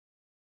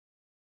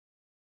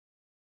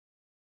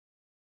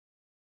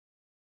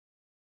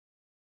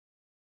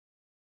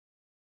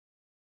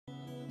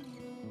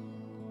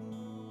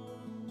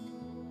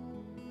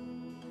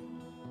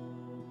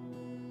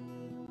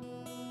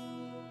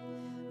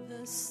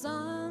The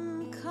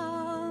sun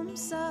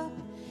comes up,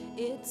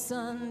 it's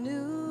a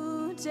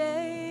new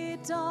day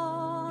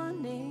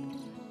dawning.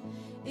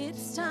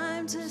 It's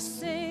time to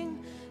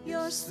sing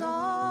your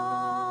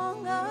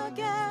song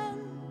again.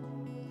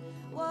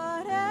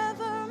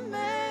 Whatever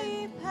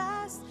may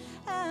pass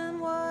and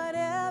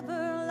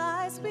whatever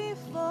lies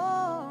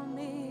before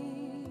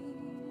me,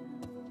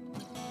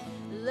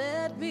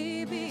 let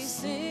me be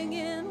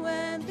singing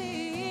when the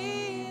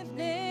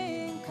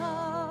evening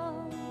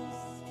comes.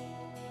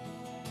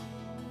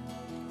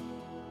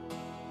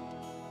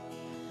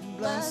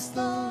 Bless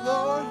the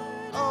Lord,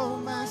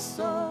 oh my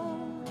soul,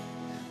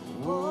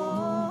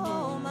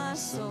 oh my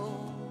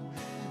soul,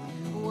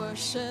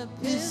 worship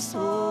His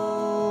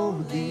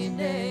holy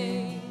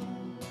name.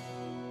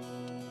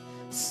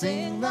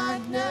 Sing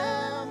like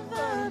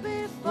never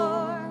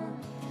before,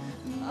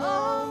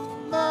 oh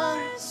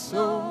my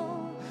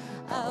soul,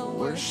 I'll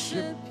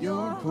worship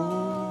your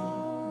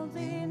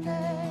holy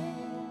name.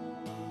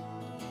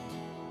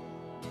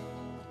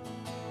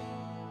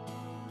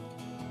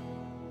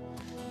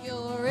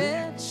 You're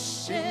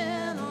rich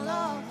in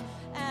love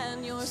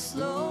and you're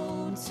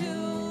slow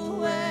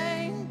to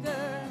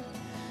anger.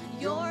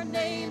 Your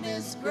name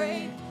is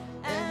great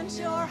and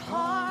your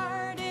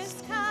heart is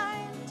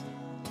kind.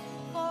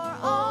 For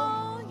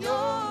all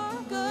your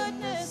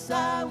goodness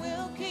I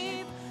will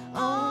keep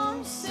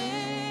on singing.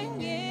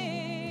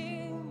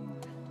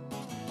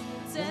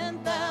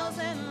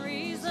 10,000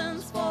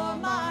 reasons for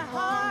my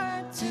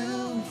heart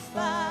to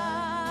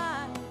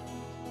find.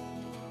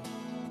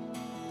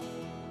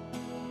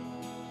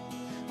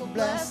 Well,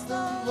 bless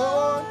the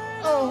Lord,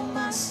 oh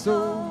my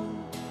soul,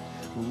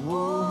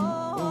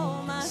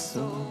 oh my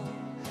soul,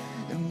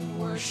 and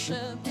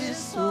worship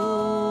His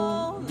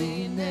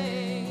holy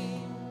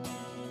name.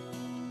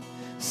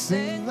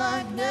 Sing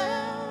like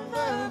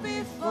never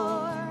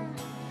before,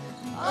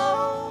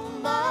 oh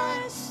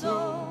my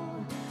soul,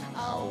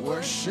 I'll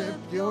worship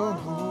your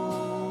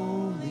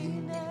holy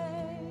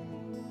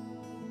name.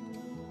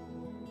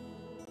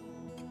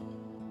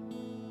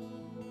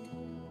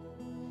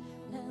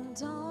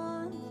 And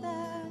on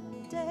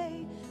that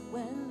day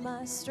when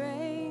my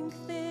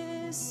strength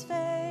is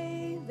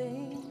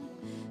failing,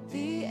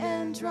 the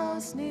end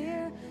draws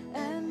near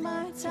and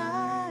my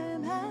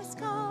time has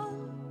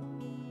come,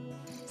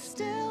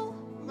 still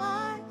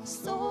my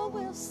soul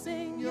will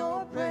sing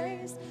your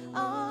praise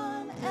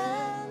unending.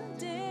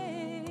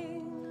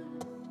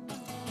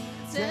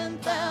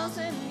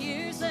 10,000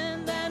 years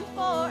and then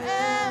forevermore,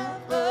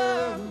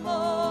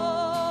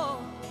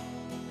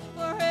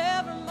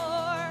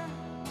 forevermore.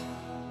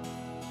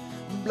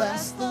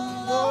 Bless the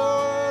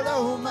Lord,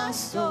 oh my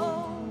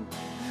soul,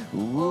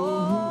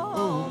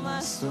 oh my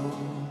soul,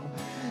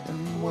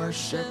 and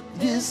worship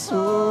His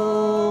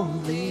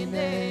holy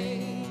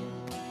name.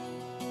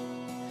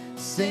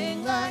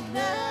 Sing like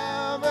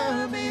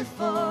never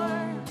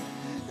before,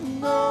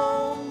 and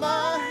oh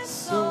my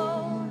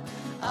soul,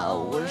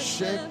 I'll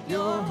worship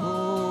your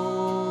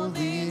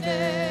holy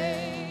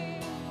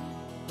name.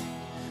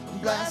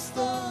 Bless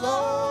the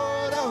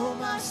Lord, oh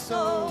my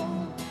soul,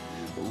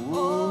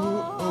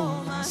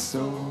 oh my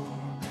soul,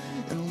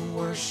 and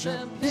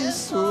worship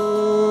His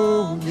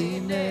holy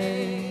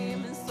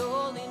name. His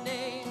holy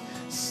name.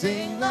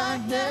 Sing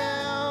like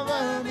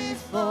never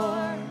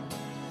before,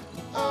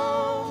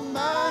 oh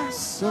my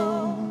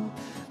soul,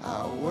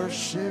 I'll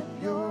worship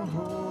your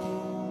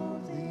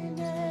holy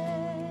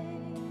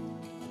name.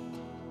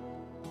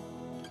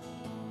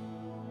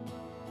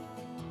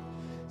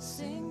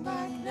 Sing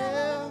like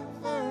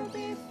never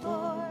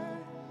before,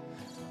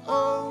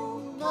 oh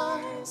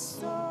my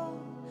soul,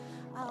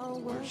 I'll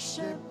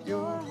worship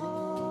your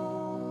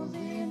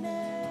holy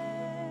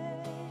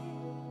name.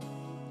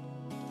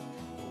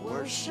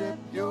 Worship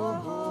your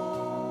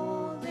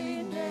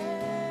holy name.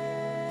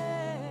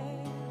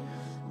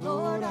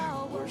 Lord,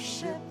 I'll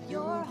worship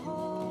your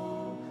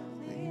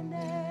holy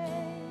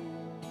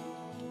name.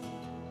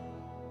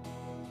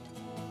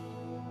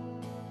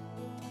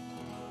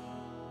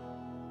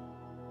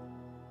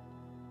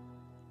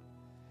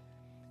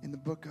 In the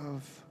book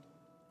of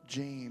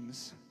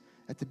James,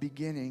 at the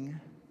beginning,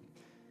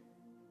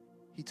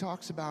 he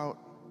talks about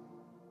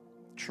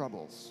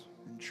troubles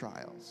and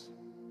trials.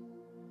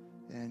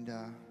 And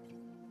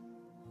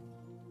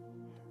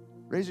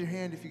raise your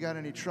hand if you got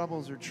any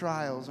troubles or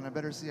trials, and I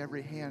better see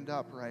every hand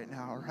up right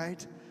now,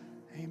 right?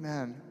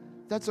 Amen.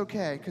 That's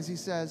okay, because he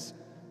says,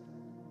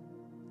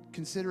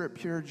 consider it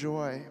pure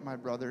joy, my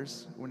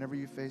brothers, whenever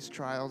you face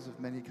trials of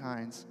many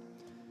kinds.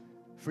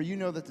 For you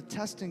know that the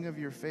testing of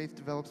your faith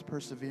develops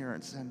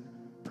perseverance, and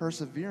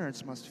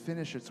perseverance must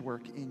finish its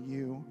work in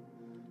you,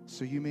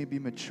 so you may be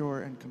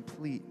mature and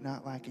complete,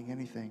 not lacking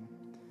anything.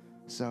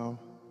 So,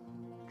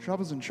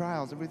 troubles and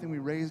trials, everything we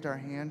raised our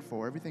hand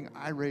for, everything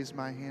I raised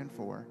my hand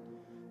for,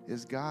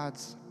 is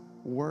God's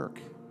work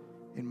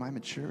in my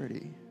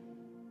maturity.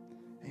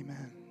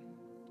 Amen.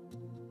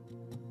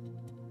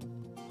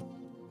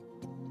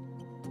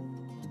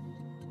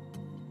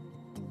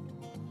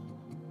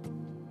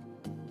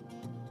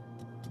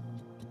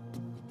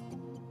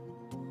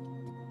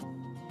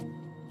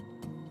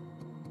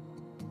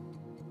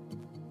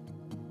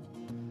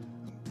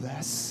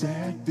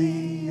 Blessed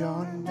be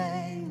your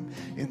name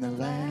in the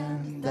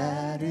land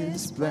that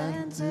is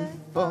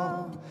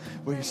plentiful,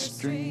 where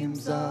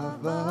streams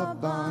of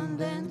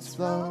abundance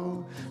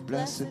flow.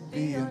 Blessed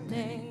be your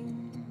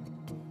name.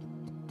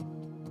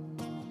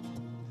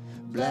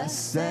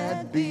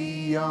 Blessed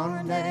be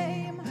your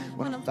name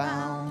when I'm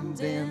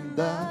found in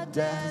the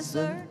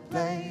desert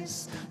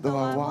place. Though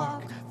I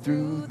walk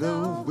through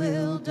the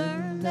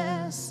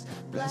wilderness,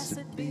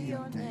 blessed be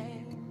your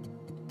name.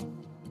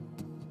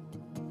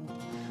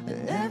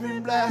 And every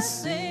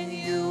blessing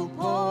you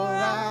pour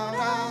out,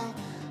 I'll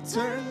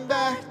turn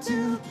back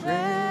to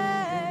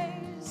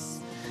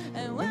praise.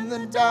 And when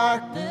the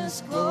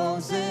darkness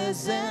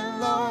closes in,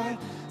 Lord,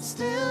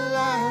 still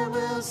I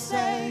will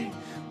say,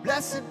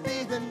 blessed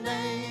be the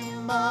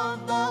name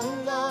of the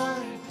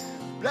Lord.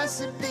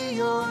 Blessed be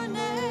your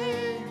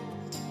name.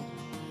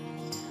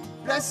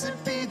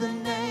 Blessed be the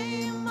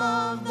name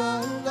of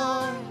the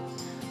Lord.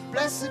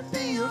 Blessed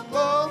be your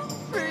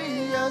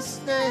glorious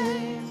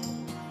name.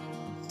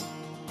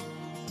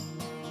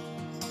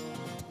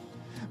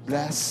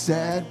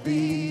 Blessed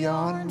be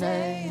your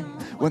name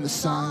when the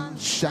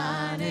sun's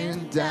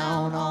shining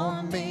down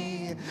on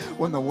me,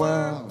 when the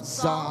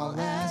world's all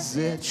as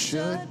it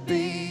should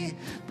be.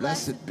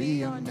 Blessed be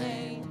your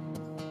name.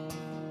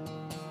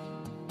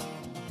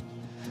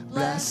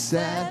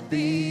 Blessed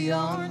be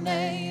your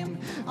name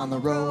on the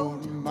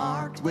road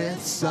marked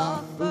with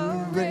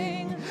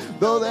suffering,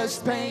 though there's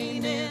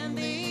pain in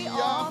the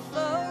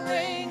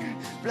offering.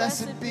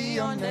 Blessed be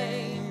your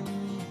name.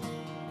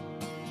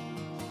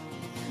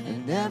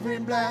 And every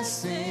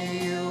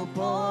blessing you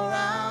pour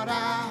out,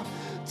 I'll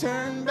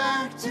turn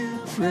back to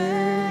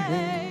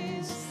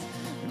praise.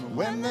 And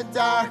when the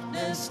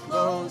darkness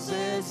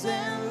closes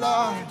in,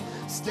 Lord,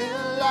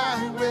 still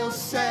I will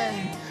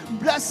say,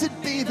 blessed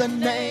be the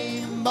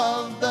name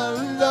of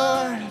the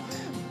Lord.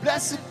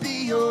 Blessed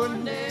be your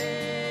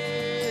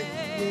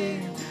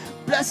name.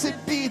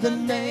 Blessed be the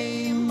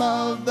name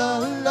of the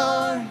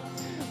Lord.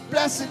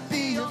 Blessed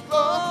be your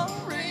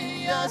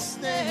glorious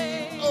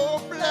name. Oh,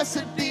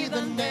 blessed be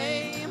the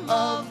name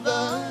of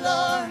the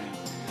Lord.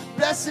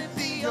 Blessed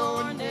be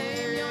your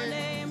name. Your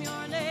name,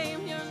 your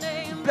name, your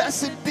name.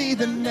 Blessed be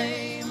the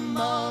name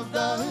of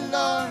the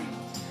Lord.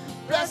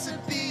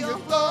 Blessed be your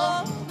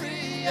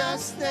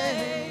glorious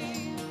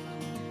name.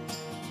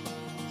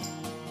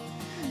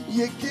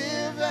 You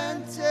give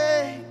and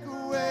take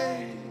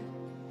away.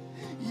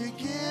 You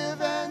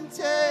give and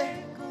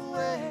take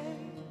away.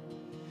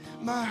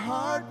 My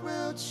heart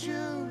will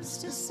choose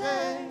to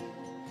say,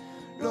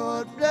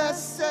 Lord,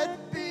 blessed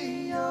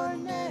be your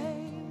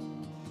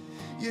name.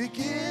 You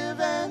give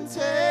and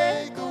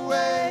take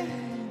away.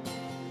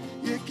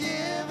 You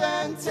give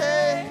and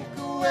take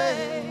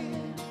away.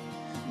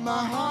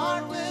 My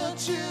heart will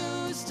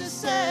choose to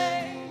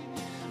say,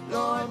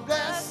 Lord,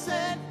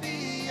 blessed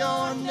be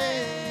your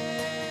name.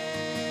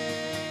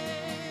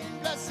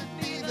 Blessed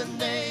be the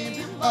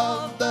name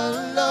of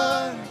the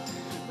Lord.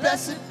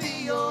 Blessed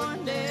be your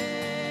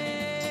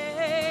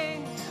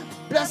name.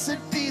 Blessed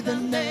be the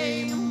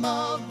name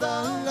of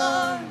the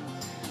Lord.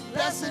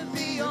 Blessed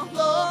be your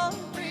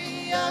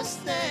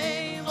glorious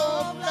name.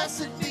 Oh,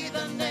 blessed be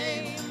the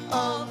name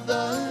of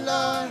the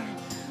Lord.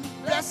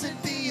 Blessed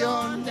be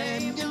your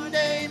name, your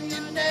name,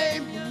 your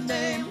name, your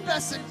name.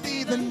 Blessed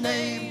be the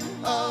name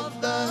of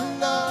the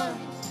Lord.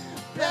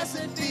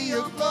 Blessed be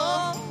your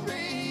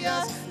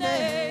glorious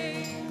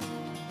name.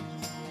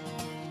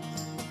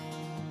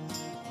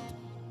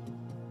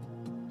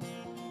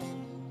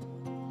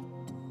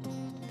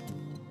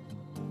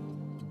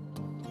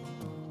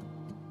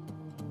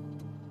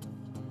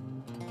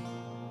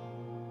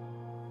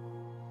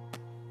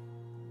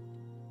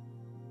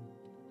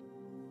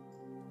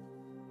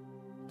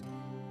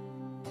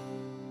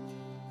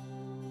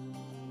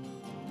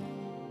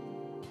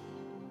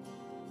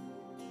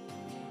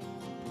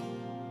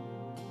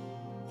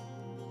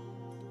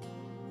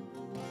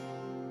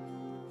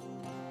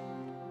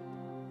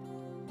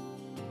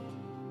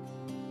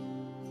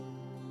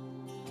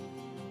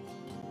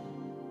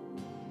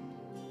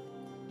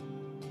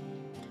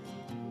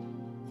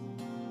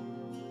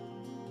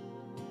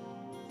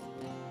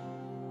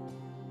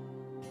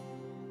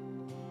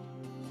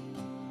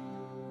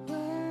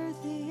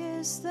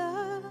 Is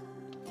the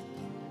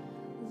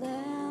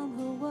Lamb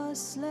who was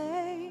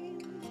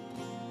slain.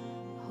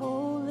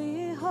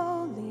 Holy,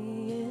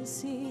 holy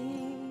is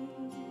he.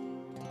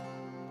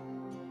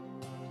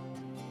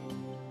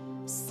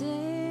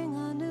 Sing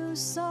a new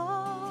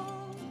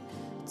song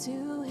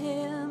to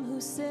him who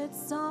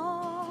sits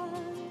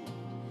on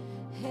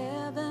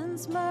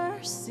heaven's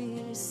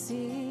mercy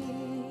seat.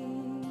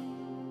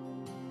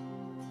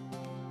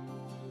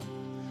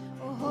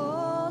 Oh,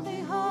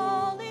 holy,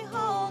 holy,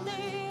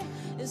 holy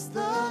is the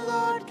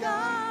Lord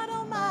God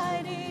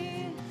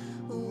Almighty,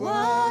 who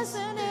was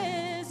and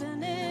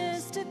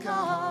is to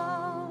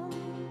come.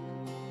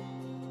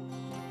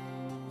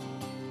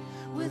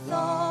 With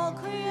all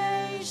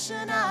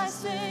creation I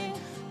sing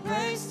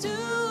praise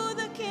to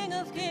the King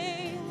of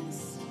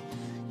Kings.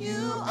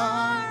 You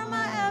are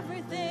my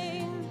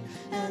everything,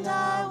 and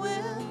I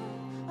will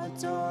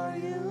adore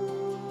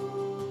you.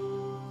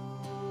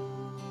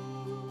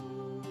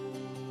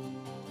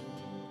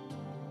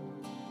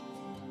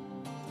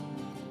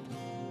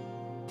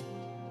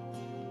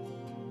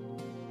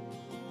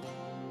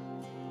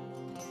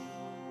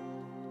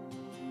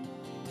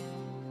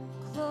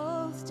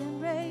 Clothed in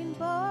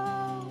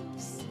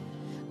rainbows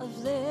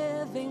of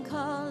living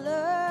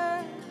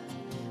color,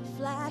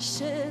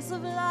 flashes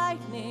of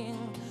lightning,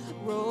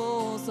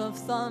 rolls of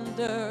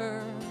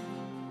thunder.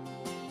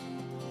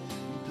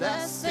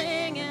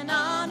 Blessing and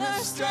honor,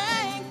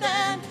 strength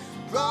and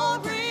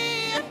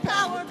glory and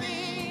power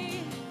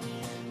be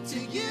to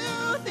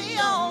you, the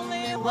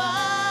only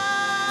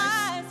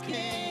wise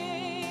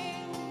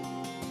King.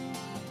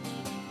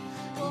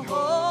 Oh,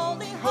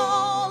 holy,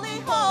 holy,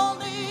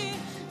 holy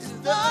is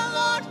the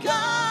Lord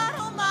God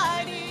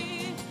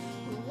Almighty,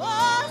 who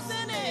was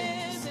and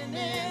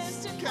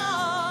is to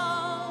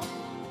come.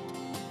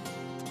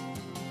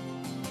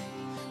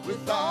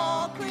 With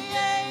all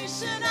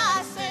creation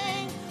I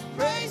sing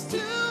praise to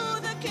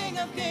the King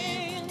of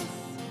Kings.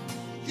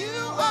 You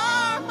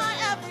are my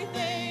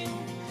everything,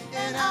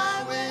 and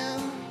I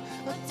will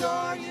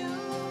adore you.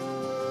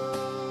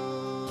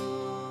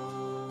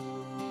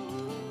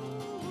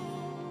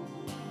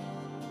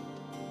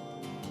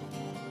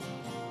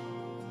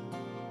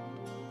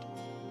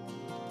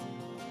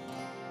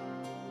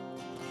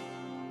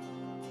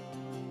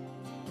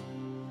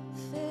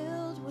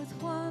 Filled with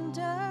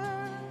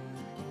wonder,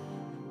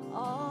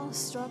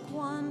 awestruck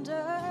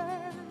wonder,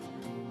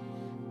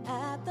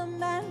 at the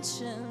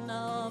mention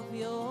of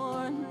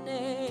your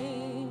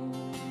name.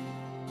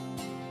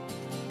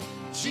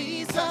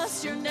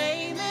 Jesus, your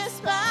name is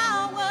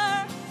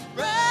power,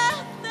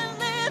 breath and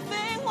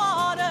living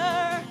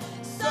water,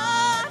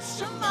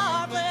 such a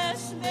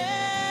marvelous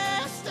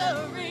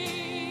mystery.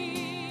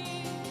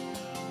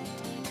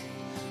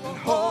 And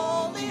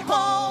holy,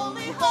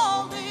 holy,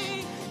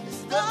 holy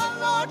is the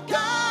Lord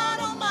God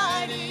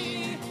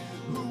Almighty,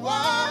 who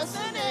was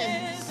and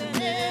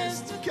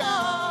is to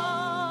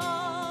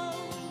come.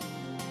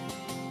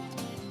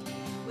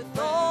 With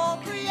all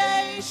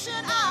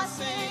creation I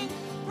sing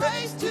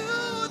praise to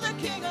the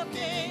King of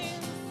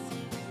Kings.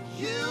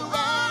 You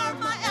are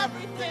my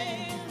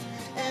everything,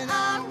 and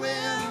I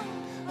will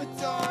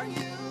adore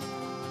you.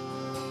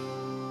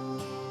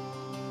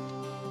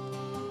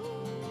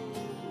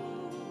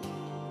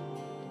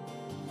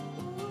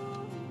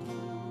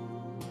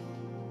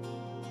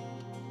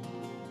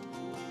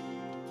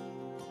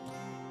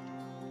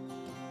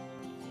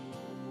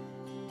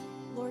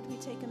 Lord, we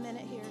take a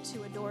minute here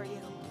to adore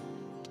you.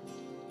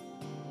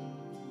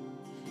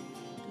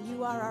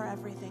 You are our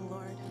everything,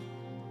 Lord.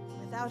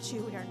 Without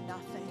you, we are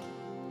nothing.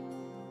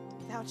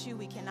 Without you,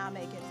 we cannot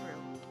make it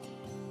through.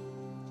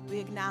 We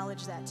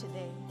acknowledge that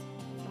today,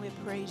 and we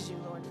praise you,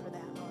 Lord, for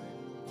that, Lord.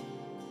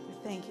 We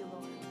thank you,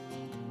 Lord.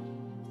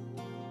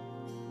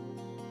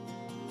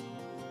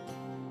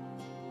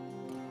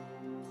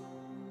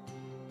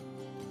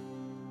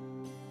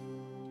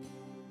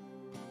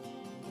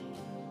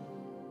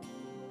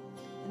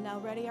 And now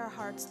ready our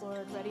hearts,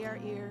 Lord, ready our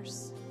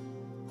ears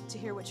to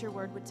hear what your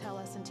word would tell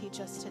us and teach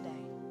us today.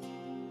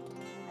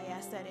 I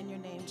ask that in your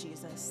name,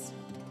 Jesus.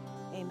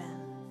 Amen.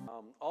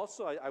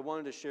 Also, I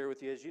wanted to share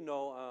with you, as you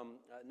know,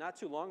 not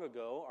too long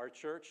ago, our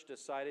church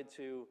decided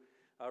to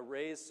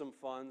raise some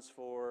funds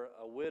for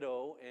a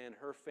widow and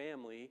her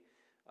family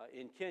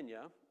in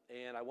Kenya.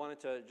 And I wanted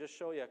to just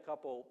show you a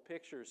couple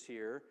pictures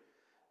here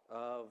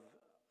of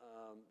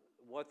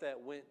what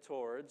that went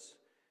towards.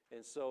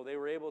 And so they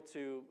were able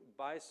to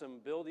buy some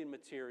building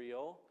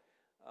material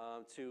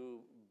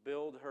to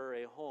build her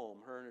a home,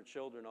 her and her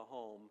children a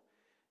home.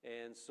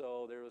 And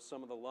so there was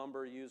some of the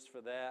lumber used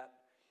for that,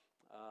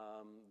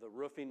 the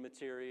roofing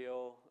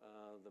material,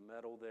 the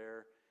metal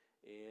there,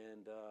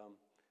 and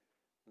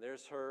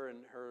there's her and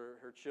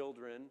her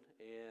children,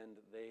 and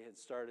they had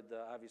started,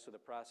 obviously, the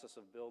process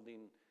of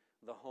building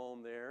the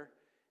home there.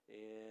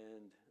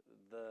 And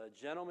the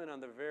gentleman on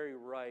the very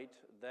right,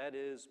 that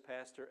is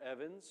Pastor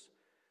Evans.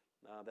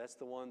 That's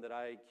the one that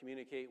I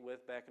communicate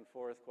with back and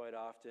forth quite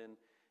often,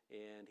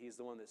 and he's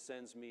the one that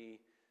sends me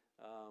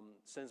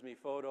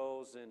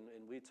photos,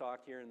 and we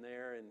talk here and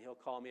there, and he'll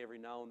call me every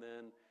now and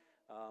then.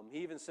 He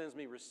even sends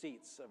me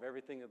receipts of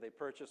everything that they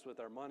purchased with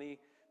our money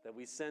that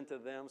we send to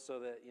them, so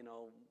that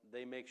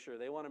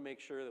they want to make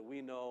sure that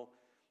we know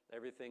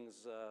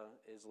everything's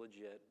is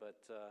legit. But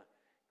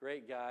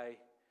great guy,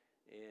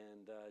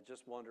 and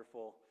just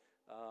wonderful.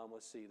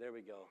 Let's see, there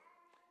we go.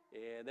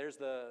 And there's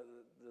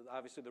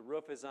obviously the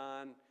roof is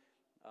on.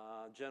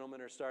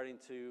 Gentlemen are starting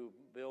to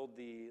build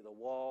the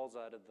walls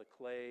out of the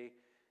clay,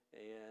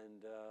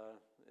 and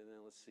then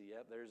let's see.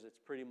 Yep, it's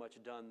pretty much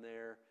done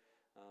there.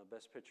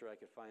 Best picture I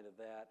could find of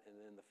that, and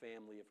then the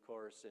family, of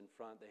course, in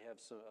front. They have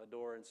a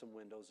door and some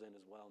windows in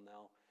as well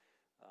now.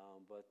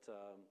 But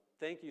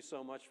thank you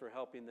so much for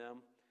helping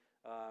them.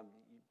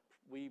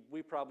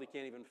 We probably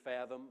can't even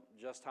fathom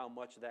just how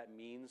much that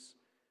means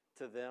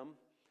to them,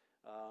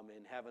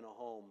 and having a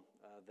home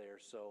there.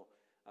 So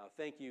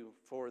thank you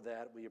for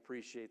that. We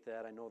appreciate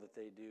that. I know that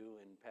they do,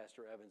 and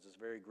Pastor Evans is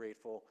very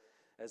grateful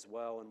as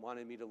well, and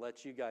wanted me to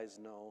let you guys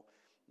know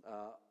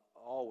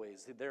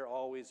always. They're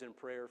always in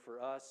prayer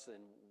for us,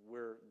 and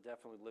we're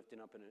definitely lifting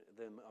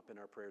them up in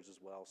our prayers as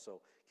well.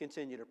 So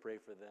continue to pray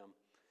for them.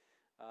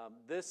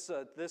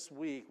 This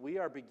week, we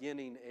are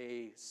beginning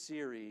a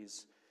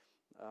series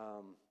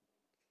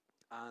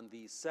on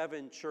the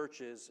 7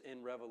 churches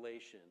in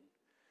Revelation.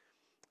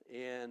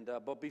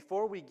 But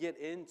before we get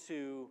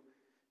into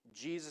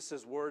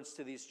Jesus' words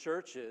to these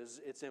churches,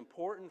 it's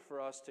important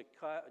for us to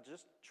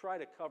just try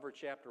to cover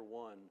chapter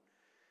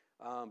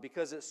 1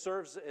 because it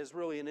serves as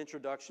really an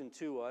introduction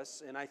to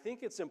us. And I think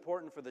it's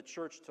important for the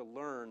church to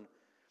learn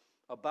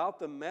about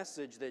the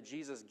message that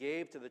Jesus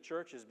gave to the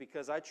churches,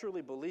 because I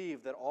truly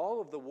believe that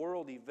all of the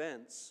world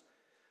events,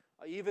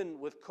 even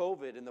with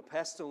COVID and the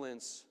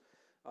pestilence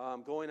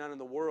going on in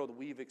the world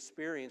we've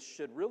experienced,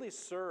 should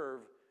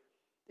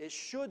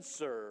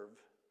serve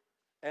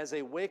as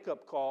a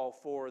wake-up call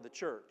for the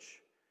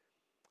church.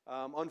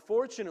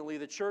 Unfortunately,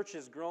 the church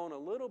has grown a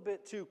little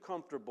bit too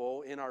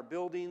comfortable in our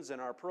buildings and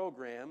our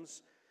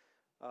programs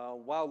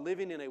while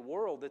living in a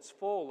world that's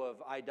full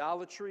of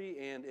idolatry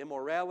and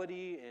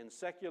immorality and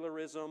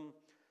secularism.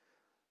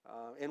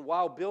 And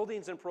while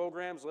buildings and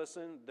programs,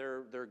 listen,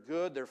 they're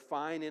good, they're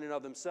fine in and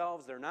of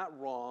themselves, they're not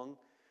wrong.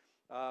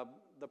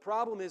 The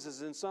problem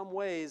is in some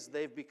ways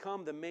they've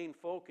become the main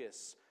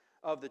focus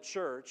of the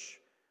church.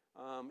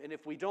 And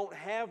if we don't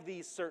have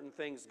these certain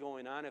things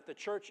going on, if the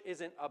church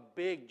isn't a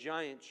big,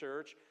 giant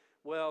church,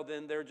 well,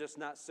 then they're just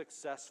not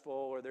successful,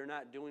 or they're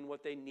not doing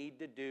what they need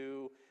to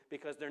do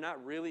because they're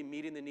not really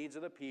meeting the needs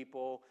of the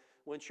people,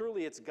 when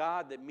truly it's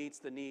God that meets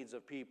the needs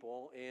of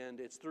people, and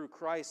it's through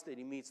Christ that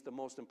He meets the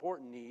most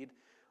important need.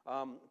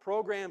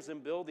 Programs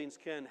and buildings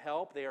can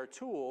help. They are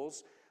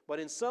tools, but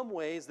in some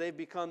ways they've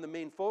become the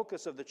main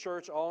focus of the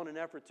church, all in an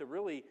effort to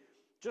really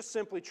just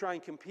simply try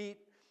and compete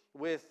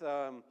with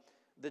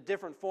the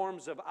different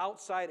forms of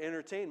outside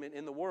entertainment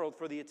in the world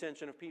for the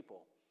attention of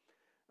people.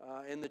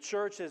 And the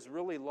church has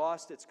really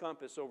lost its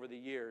compass over the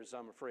years,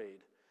 I'm afraid.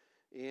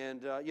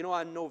 And,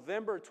 on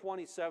November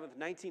 27th,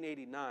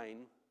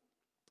 1989,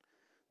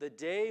 the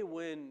day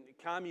when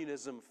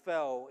communism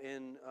fell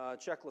in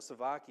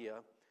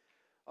Czechoslovakia,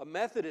 a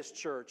Methodist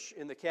church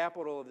in the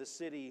capital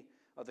city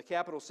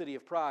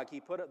of Prague,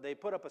 they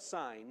put up a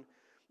sign.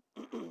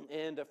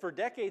 And for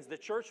decades, the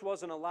church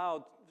wasn't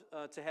allowed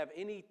to have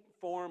any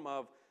form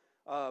of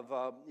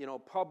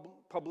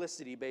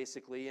publicity,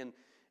 basically.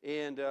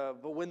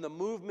 But when the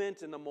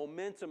movement and the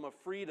momentum of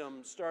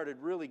freedom started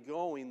really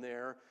going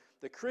there,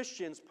 the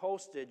Christians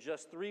posted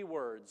just 3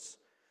 words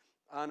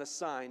on a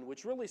sign,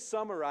 which really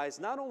summarized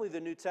not only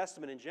the New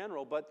Testament in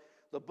general, but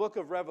the book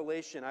of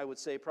Revelation, I would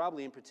say,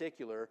 probably in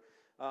particular.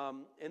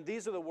 And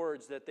these are the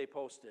words that they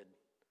posted: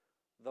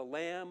 "The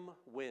Lamb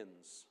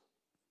wins.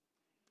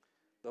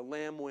 The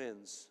Lamb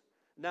wins."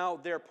 Now,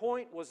 their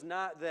point was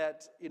not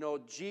that,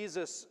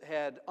 Jesus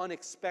had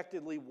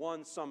unexpectedly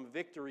won some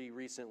victory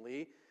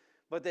recently,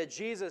 but that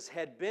Jesus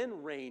had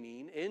been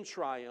reigning in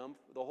triumph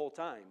the whole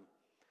time.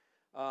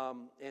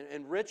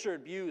 And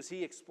Richard Buse,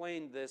 he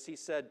explained this. He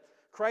said,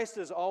 Christ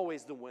is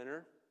always the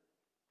winner.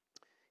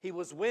 He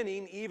was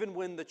winning even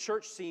when the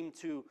church seemed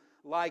to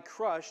lie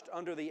crushed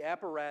under the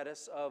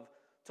apparatus of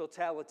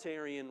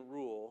totalitarian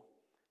rule.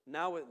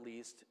 Now, at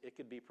least, it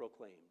could be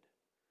proclaimed.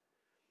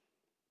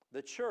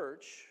 The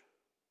church,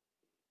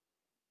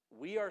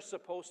 we are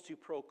supposed to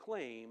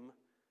proclaim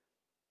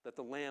that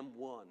the Lamb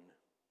won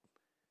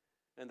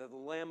and that the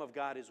Lamb of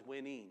God is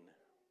winning.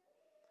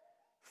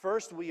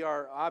 First, we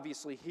are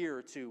obviously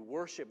here to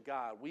worship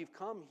God. We've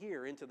come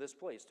here into this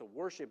place to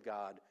worship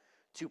God,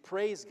 to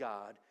praise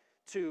God,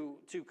 to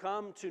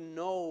come to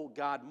know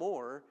God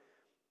more.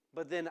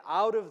 But then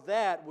out of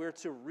that, we're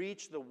to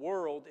reach the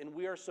world, and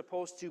we are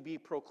supposed to be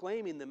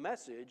proclaiming the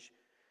message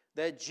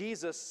that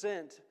Jesus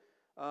sent,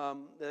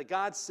 that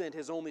God sent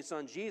His only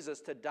Son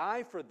Jesus to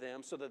die for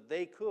them so that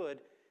they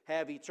could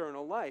have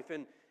eternal life.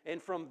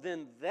 And from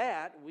then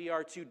that, we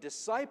are to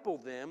disciple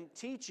them,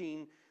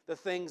 teaching the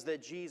things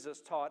that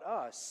Jesus taught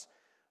us.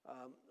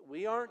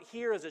 We aren't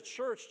here as a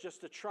church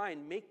just to try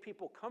and make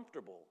people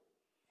comfortable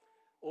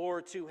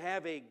or to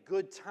have a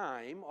good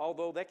time,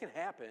 although that can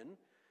happen.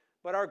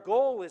 But our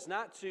goal is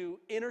not to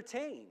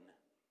entertain.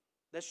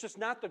 That's just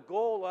not the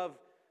goal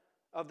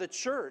of the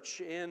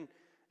church. And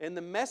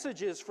the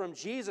messages from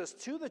Jesus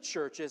to the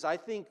churches, I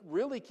think,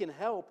 really can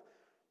help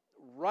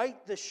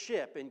right the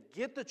ship and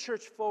get the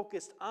church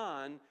focused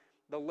on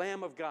the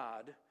Lamb of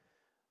God,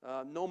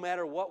 no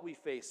matter what we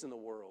face in the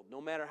world,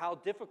 no matter how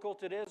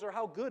difficult it is or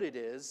how good it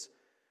is.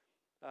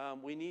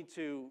 We need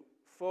to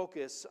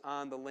focus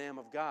on the Lamb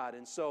of God.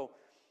 And so,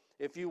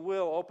 if you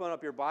will, open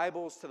up your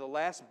Bibles to the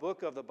last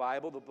book of the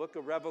Bible, the book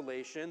of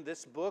Revelation.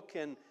 This book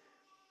can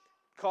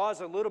cause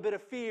a little bit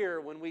of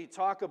fear when we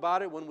talk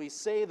about it, when we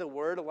say the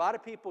word. A lot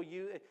of people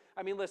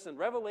listen,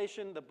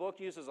 Revelation, the book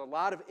uses a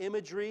lot of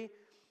imagery.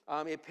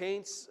 It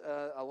paints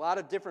a lot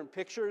of different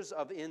pictures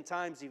of end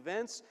times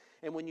events.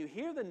 And when you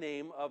hear the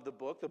name of the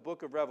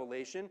book of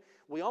Revelation,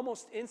 we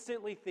almost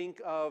instantly think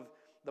of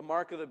the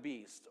mark of the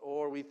beast,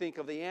 or we think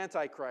of the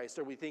Antichrist,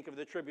 or we think of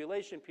the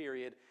tribulation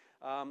period,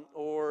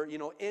 or,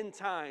 end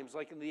times,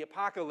 like in the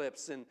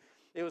apocalypse. And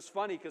it was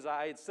funny because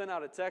I had sent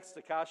out a text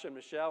to Kasha and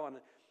Michelle and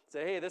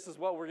said, hey, this is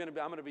what I'm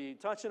going to be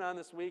touching on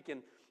this week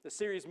and the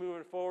series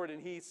moving forward.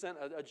 And he sent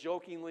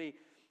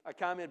a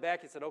comment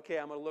back. He said, okay,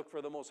 I'm going to look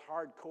for the most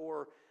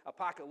hardcore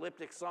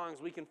apocalyptic songs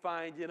we can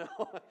find,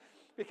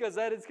 because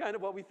that is kind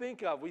of what we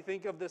think of. We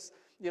think of this,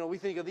 we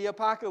think of the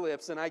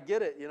apocalypse, and I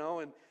get it,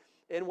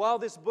 and while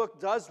this book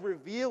does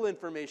reveal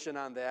information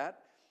on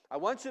that, I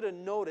want you to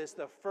notice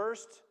the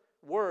first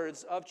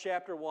words of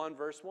chapter 1,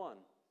 verse 1.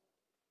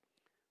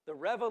 The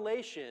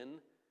revelation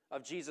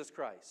of Jesus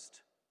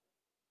Christ.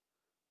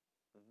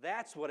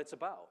 That's what it's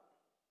about.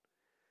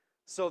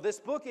 So this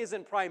book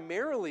isn't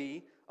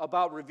primarily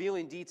about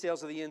revealing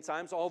details of the end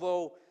times,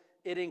 although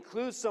it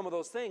includes some of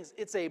those things.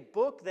 It's a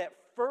book that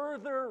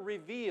further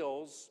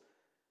reveals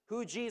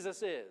who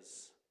Jesus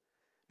is.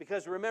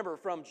 Because remember,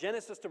 from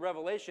Genesis to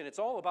Revelation, it's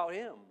all about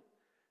him,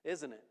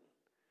 isn't it?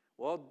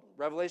 Well,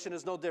 Revelation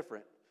is no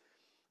different.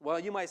 Well,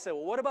 you might say,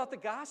 well, what about the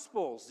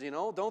Gospels?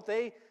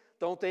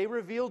 Don't they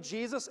reveal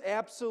Jesus?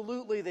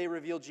 Absolutely, they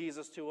reveal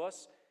Jesus to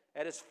us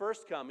at his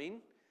first coming,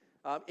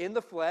 in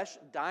the flesh,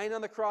 dying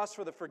on the cross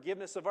for the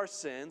forgiveness of our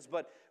sins.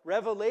 But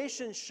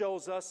Revelation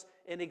shows us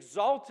an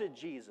exalted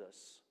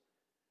Jesus,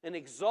 an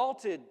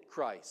exalted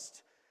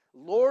Christ,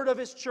 Lord of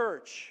his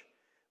church,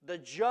 the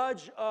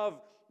judge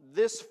of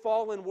this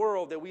fallen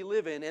world that we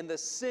live in and the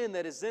sin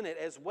that is in it,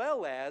 as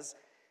well as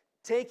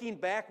taking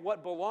back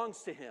what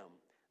belongs to him.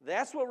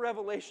 That's what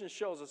Revelation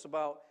shows us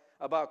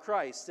about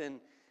Christ.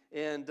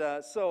 And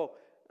so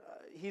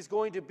he's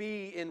going to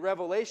be, in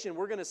Revelation,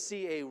 we're going to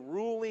see a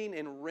ruling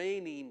and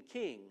reigning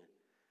king.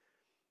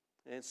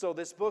 And so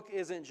this book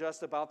isn't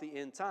just about the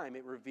end time.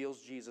 It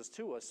reveals Jesus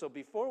to us. So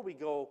before we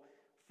go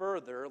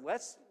further,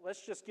 let's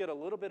just get a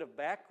little bit of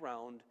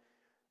background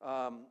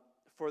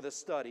for the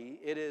study.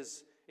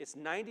 It's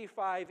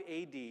 95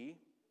 A.D.,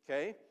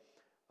 okay?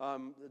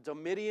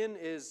 Domitian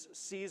is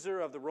Caesar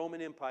of the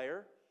Roman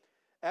Empire.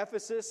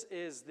 Ephesus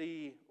is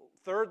the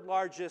third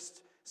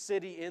largest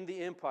city in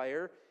the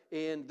empire,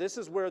 and this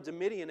is where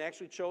Domitian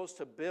actually chose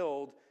to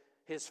build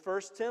his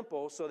first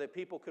temple so that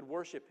people could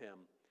worship him.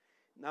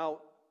 Now,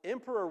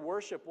 emperor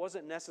worship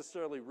wasn't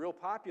necessarily real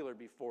popular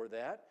before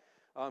that.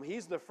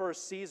 He's the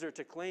first Caesar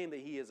to claim that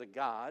he is a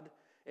god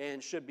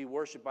and should be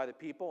worshipped by the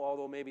people,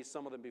 although maybe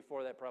some of them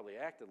before that probably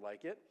acted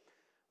like it.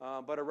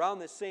 But around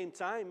the same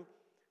time,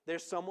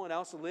 there's someone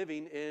else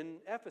living in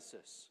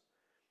Ephesus.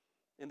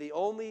 And the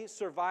only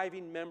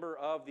surviving member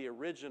of the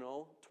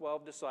original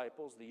 12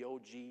 disciples, the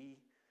OG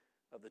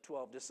of the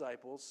 12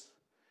 disciples,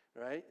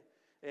 right?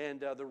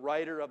 And the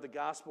writer of the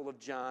Gospel of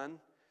John,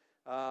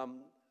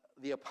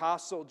 the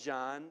Apostle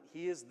John,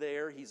 he is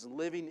there. He's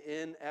living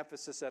in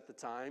Ephesus at the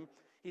time.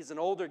 He's an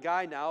older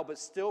guy now, but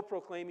still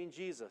proclaiming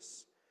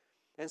Jesus.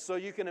 And so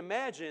you can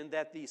imagine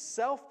that the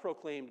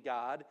self-proclaimed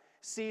God,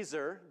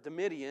 Caesar,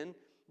 Domitian,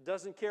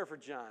 doesn't care for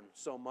John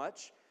so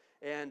much.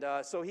 And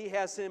so he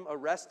has him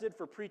arrested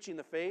for preaching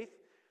the faith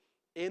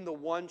in the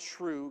one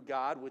true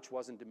God, which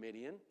wasn't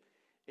Domitian.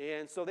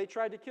 And so they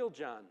tried to kill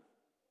John.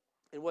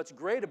 And what's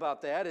great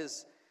about that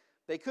is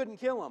they couldn't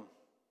kill him.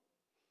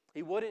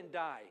 He wouldn't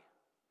die.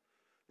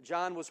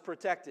 John was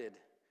protected.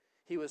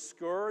 He was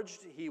scourged.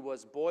 He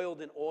was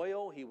boiled in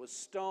oil. He was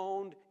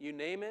stoned. You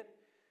name it.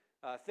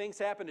 Things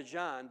happened to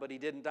John, but he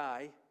didn't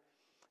die.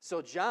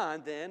 So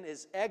John then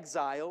is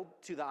exiled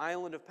to the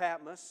island of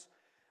Patmos,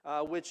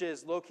 which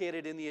is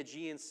located in the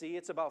Aegean Sea.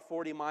 It's about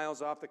 40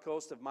 miles off the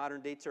coast of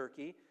modern-day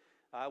Turkey.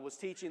 I was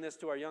teaching this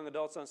to our young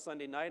adults on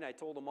Sunday night, and I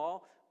told them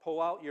all, pull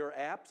out your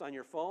apps on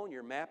your phone,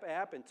 your map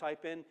app, and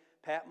type in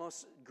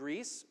Patmos,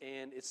 Greece,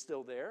 and it's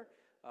still there.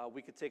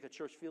 We could take a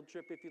church field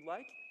trip if you'd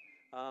like.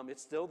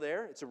 It's still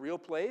there. It's a real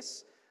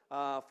place,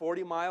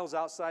 40 miles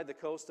outside the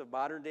coast of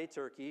modern-day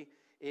Turkey.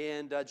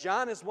 And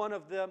John is one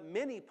of the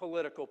many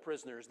political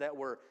prisoners that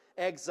were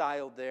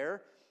exiled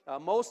there,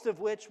 most of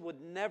which would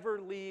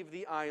never leave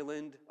the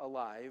island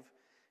alive.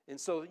 And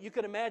so you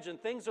can imagine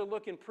things are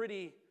looking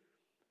pretty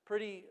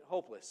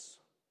hopeless,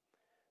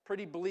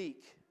 pretty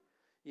bleak.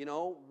 You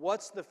know,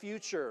 what's the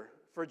future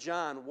for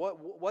John?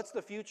 What's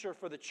the future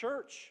for the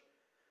church?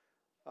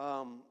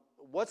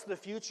 What's the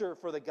future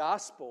for the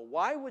gospel?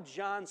 Why would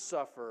John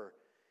suffer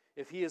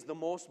if he is the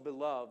most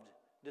beloved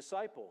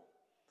disciple?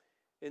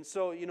 And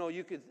so, you know,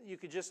 you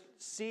could just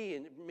see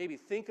and maybe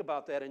think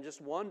about that and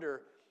just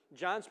wonder.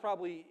 John's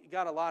probably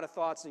got a lot of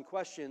thoughts and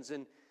questions.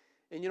 And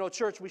you know,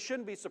 church, we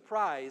shouldn't be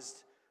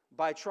surprised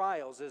by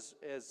trials,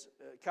 as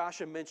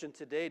Kasha mentioned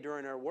today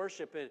during our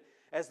worship,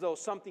 as though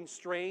something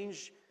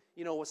strange,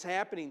 you know, was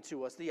happening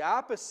to us. The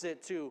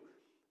opposite to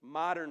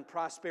modern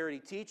prosperity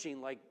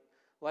teaching,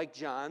 like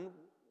John,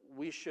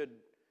 we should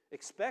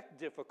expect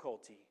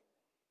difficulty.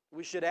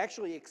 We should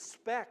actually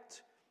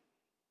expect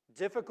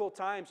difficult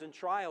times and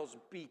trials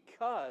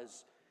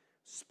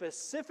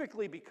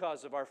specifically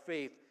because of our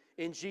faith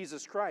in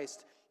Jesus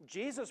Christ.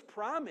 Jesus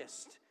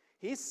promised,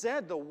 he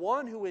said, the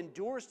one who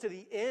endures to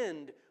the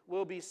end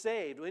will be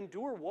saved.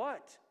 Endure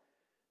what?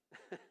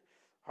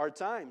 Hard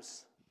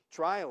times,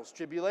 trials,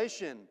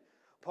 tribulation.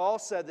 Paul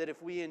said that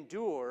if we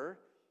endure,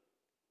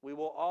 we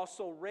will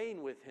also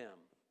reign with him.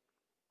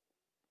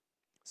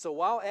 So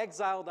while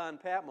exiled on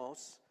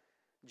Patmos,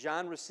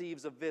 John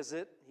receives a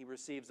visit, he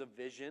receives a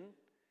vision,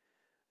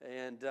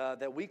 and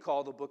that we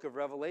call the book of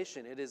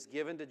Revelation. It is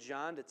given to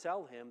John to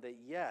tell him that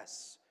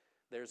yes,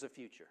 there's a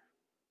future.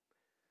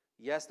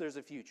 Yes, there's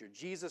a future.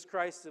 Jesus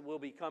Christ will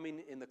be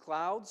coming in the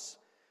clouds,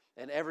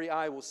 and every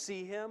eye will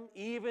see him,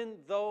 even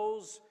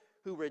those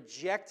who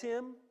reject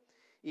him,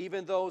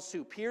 even those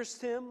who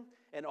pierced him,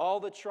 and all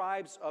the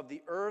tribes of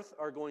the earth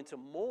are going to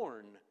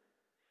mourn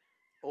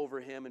over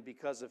him and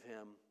because of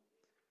him.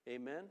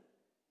 Amen?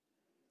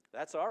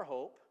 That's our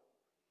hope.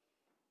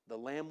 The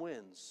Lamb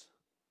wins.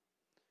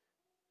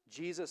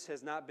 Jesus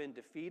has not been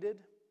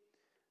defeated.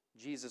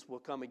 Jesus will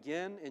come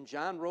again. And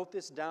John wrote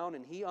this down,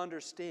 and he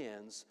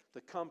understands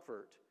the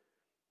comfort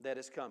that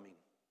is coming.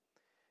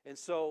 And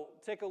so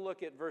take a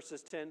look at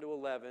verses 10 to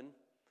 11.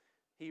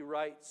 He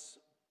writes,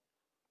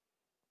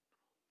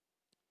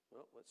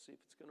 well, let's see if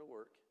it's going to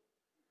work.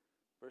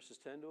 Verses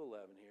 10 to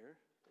 11 here.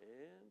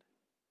 And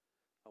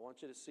I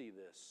want you to see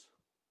this.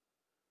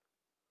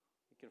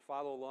 You can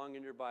follow along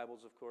in your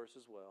Bibles, of course,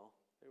 as well.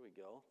 There we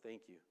go.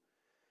 Thank you.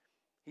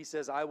 He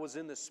says, I was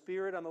in the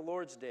Spirit on the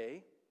Lord's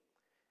day,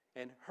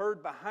 and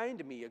heard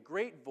behind me a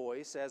great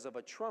voice as of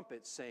a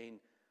trumpet saying,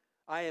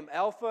 I am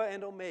Alpha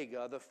and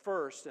Omega, the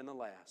first and the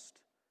last.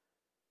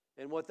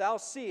 And what thou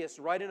seest,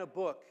 write in a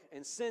book,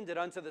 and send it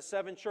unto the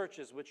 7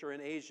 churches which are in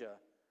Asia.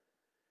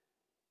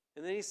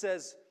 And then he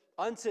says,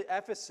 unto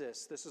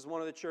Ephesus, this is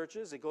one of the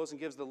churches, it goes and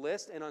gives the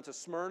list, and unto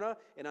Smyrna,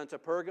 and unto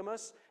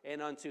Pergamos,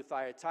 and unto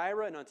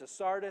Thyatira, and unto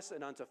Sardis,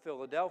 and unto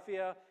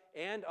Philadelphia,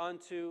 and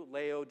unto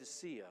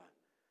Laodicea.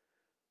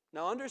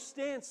 Now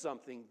understand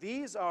something.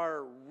 These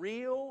are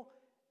real,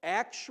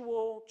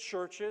 actual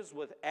churches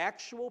with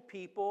actual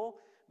people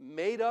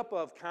made up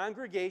of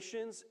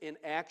congregations in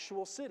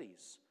actual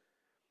cities.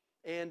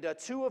 And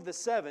 2 of the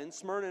 7,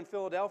 Smyrna and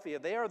Philadelphia,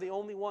 they are the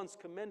only ones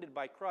commended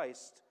by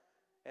Christ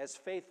as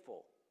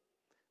faithful.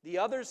 The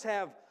others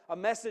have a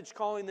message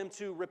calling them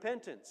to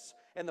repentance.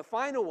 And the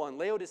final one,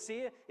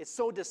 Laodicea, is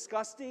so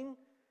disgusting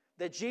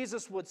that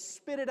Jesus would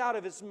spit it out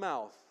of his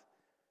mouth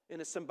in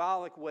a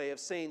symbolic way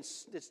of saying,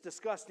 it's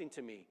disgusting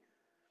to me.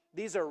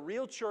 These are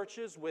real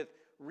churches with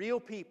real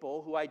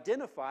people who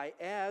identify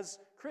as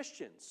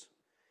Christians.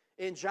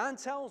 And John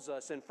tells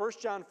us in 1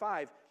 John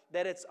 5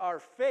 that it's our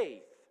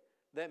faith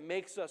that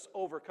makes us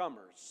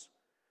overcomers.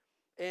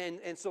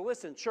 And so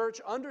listen,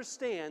 church,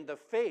 understand the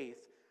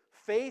faith.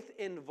 Faith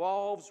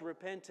involves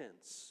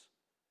repentance.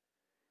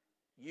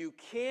 You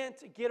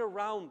can't get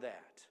around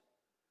that.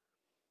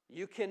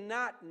 You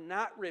cannot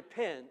not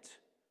repent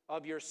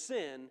of your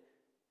sin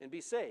and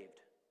be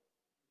saved.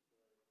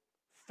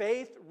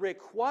 Faith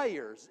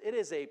requires, it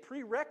is a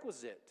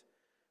prerequisite.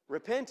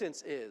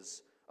 Repentance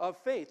is of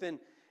faith.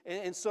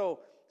 And so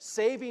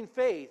saving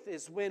faith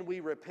is when we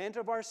repent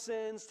of our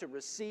sins to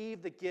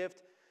receive the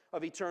gift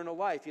of eternal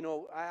life. You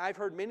know, I've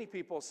heard many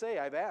people say,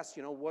 I've asked,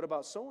 what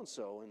about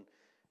so-and-so?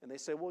 And they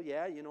say, well,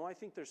 yeah, I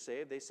think they're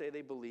saved. They say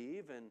they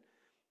believe,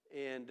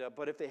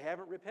 but if they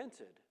haven't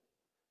repented,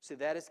 see,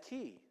 that is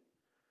key.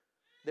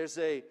 There's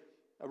a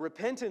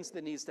repentance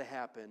that needs to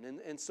happen,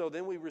 and so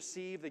then we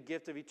receive the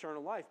gift of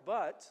eternal life.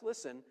 But,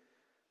 listen,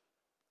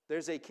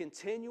 there's a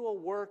continual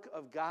work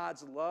of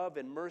God's love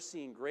and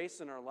mercy and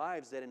grace in our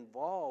lives that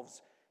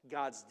involves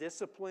God's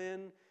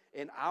discipline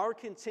and our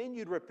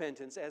continued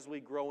repentance as we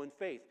grow in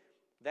faith.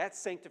 That's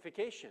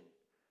sanctification.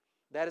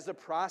 That is a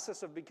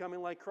process of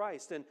becoming like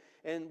Christ.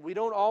 And we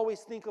don't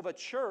always think of a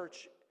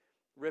church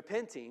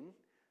repenting,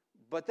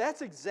 but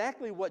that's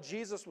exactly what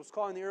Jesus was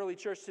calling the early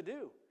church to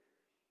do.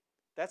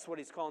 That's what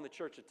he's calling the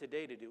church of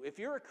today to do. If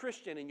you're a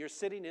Christian and you're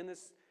sitting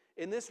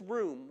in this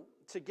room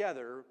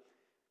together,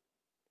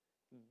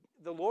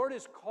 the Lord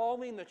is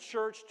calling the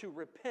church to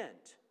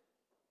repent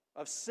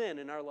of sin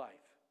in our life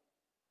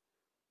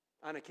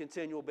on a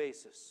continual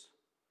basis.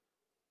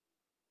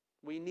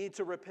 We need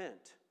to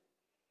repent.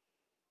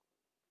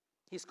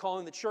 He's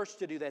calling the church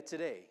to do that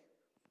today.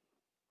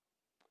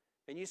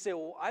 And you say,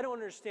 well, I don't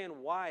understand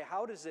why.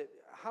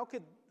 How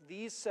could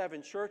these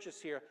 7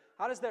 churches here,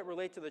 how does that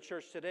relate to the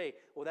church today?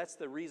 Well, that's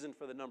the reason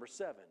for the number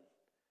 7.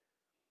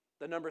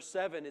 The number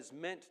 7 is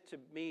meant to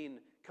mean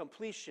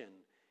completion.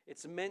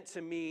 It's meant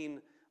to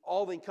mean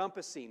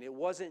all-encompassing. It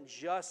wasn't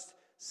just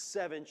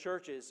 7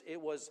 churches. It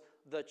was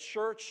the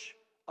church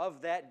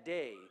of that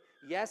day.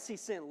 Yes, he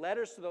sent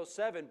letters to those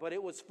 7, but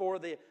it was for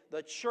the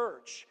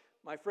church.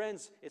 My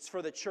friends, it's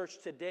for the church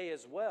today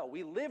as well.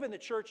 We live in the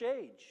church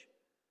age.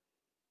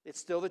 It's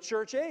still the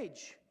church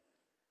age.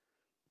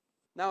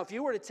 Now, if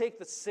you were to take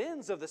the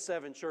sins of the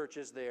 7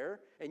 churches there,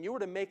 and you were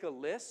to make a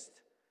list,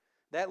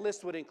 that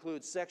list would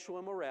include sexual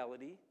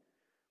immorality,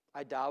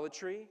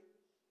 idolatry,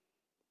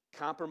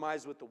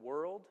 compromise with the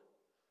world,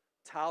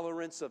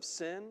 tolerance of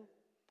sin,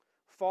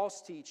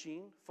 false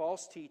teaching,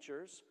 false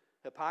teachers,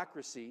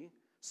 hypocrisy,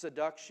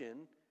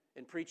 seduction,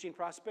 and preaching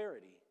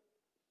prosperity.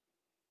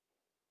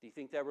 Do you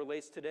think that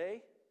relates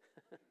today?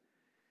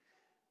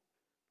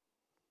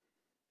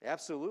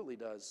 Absolutely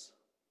does.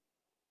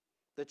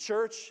 The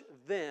church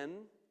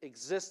then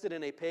existed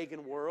in a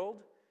pagan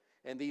world,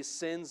 and these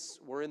sins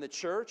were in the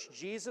church.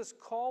 Jesus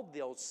called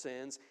those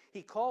sins,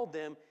 he called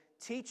them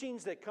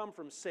teachings that come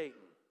from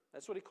Satan.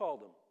 That's what he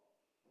called them.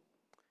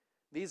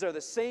 These are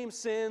the same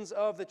sins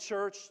of the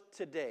church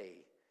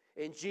today,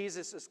 and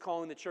Jesus is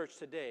calling the church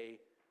today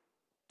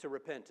to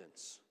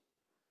repentance.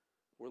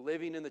 We're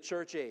living in the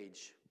church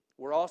age.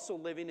 We're also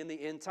living in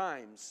the end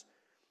times,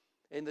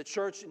 and the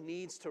church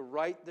needs to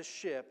right the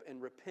ship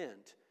and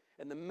repent.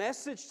 And the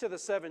message to the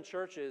 7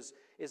 churches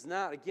is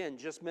not, again,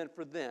 just meant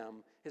for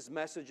them. His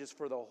message is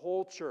for the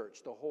whole church,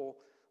 the whole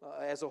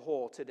as a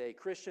whole today.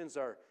 Christians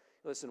are,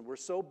 listen, we're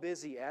so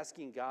busy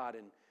asking God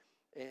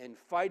and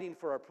fighting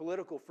for our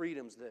political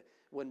freedoms that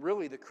when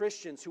really the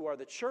Christians who are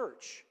the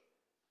church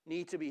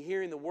need to be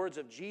hearing the words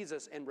of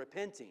Jesus and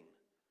repenting.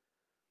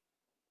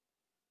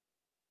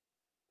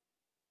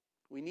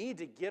 We need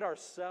to get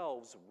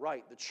ourselves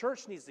right. The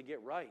church needs to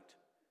get right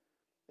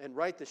and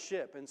right the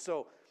ship. And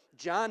so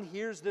John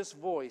hears this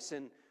voice,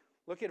 and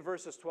look at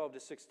verses 12 to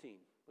 16.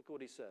 Look at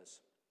what he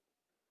says.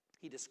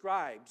 He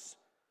describes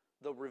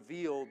the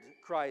revealed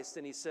Christ,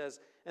 and he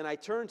says, "And I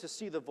turned to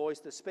see the voice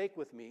that spake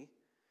with me,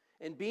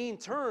 and being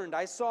turned,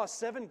 I saw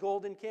 7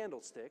 golden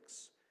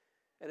candlesticks,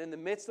 and in the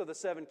midst of the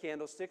 7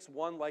 candlesticks,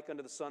 one like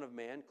unto the Son of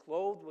Man,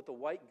 clothed with a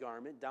white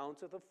garment down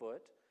to the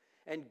foot,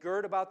 and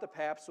girt about the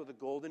paps with a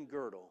golden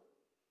girdle.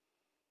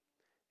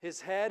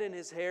 His head and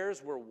his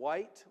hairs were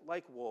white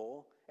like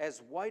wool,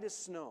 as white as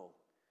snow,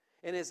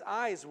 and his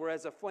eyes were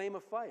as a flame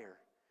of fire,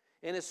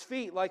 and his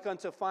feet like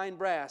unto fine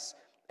brass,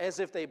 as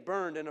if they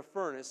burned in a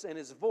furnace, and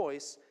his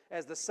voice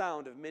as the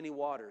sound of many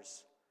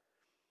waters.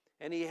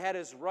 And he had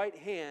in his right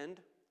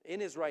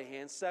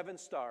hand 7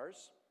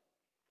 stars,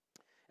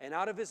 and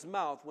out of his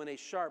mouth went a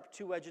sharp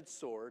 2-edged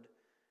sword,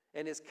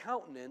 and his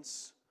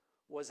countenance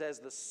was as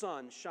the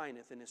sun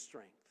shineth in his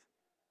strength."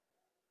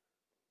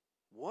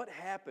 What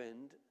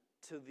happened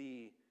to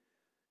the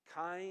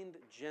kind,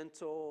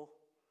 gentle,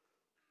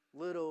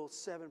 little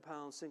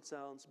 7-pound,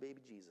 6-ounce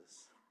baby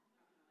Jesus?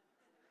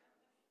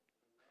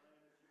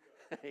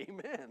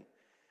 Amen.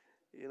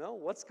 You know,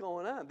 what's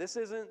going on? This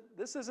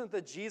isn't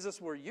the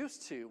Jesus we're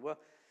used to. Well,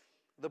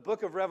 the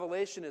book of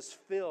Revelation is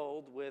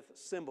filled with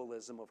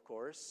symbolism, of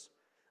course.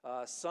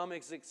 Some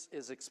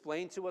is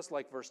explained to us,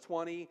 like verse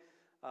 20.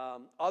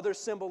 Other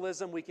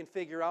symbolism we can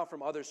figure out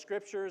from other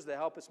scriptures that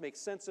help us make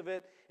sense of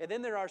it. And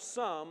then there are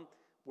some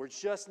we're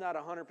just not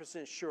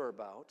 100% sure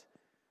about.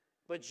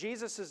 But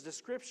Jesus'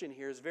 description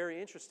here is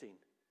very interesting.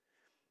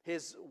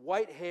 His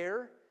white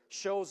hair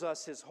shows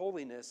us his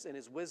holiness and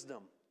his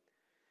wisdom.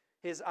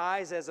 His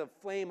eyes as a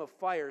flame of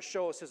fire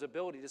show us his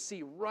ability to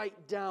see right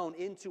down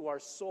into our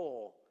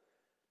soul.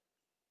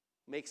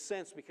 Makes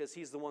sense because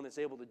he's the one that's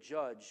able to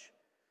judge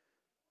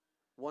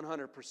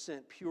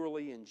 100%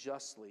 purely and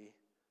justly.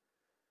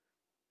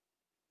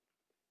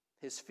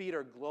 His feet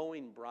are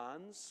glowing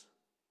bronze.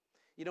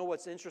 You know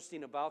what's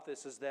interesting about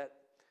this is that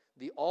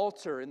the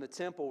altar in the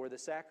temple where the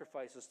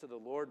sacrifices to the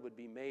Lord would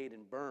be made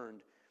and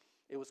burned,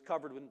 it was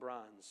covered with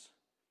bronze.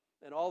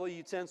 And all the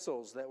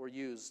utensils that were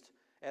used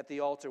at the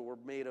altar were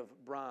made of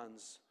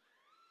bronze.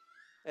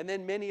 And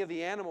then many of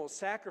the animals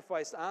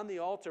sacrificed on the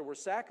altar were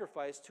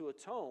sacrificed to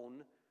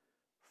atone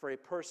for a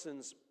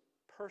person's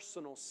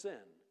personal sin.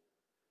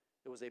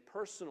 It was a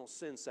personal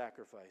sin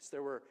sacrifice.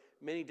 There were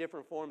many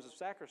different forms of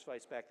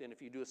sacrifice back then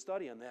if you do a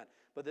study on that,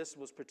 but this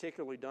was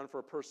particularly done for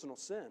a personal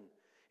sin.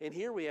 And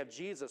here we have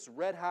Jesus,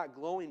 red-hot,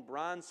 glowing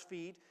bronze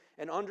feet,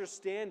 and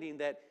understanding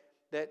that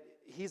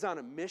he's on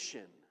a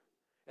mission.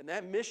 And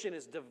that mission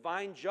is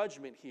divine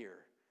judgment here.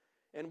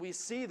 And we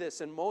see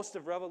this in most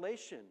of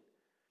Revelation.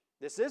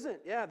 This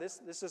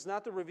is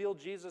not the revealed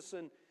Jesus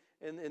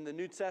in the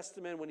New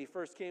Testament when he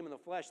first came in the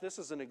flesh. This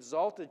is an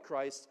exalted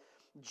Christ,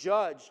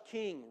 judge,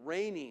 king,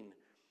 reigning.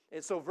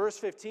 And so verse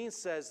 15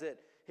 says that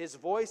his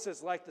voice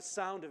is like the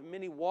sound of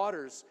many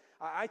waters.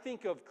 I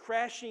think of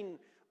crashing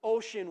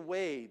ocean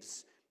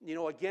waves,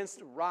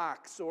 against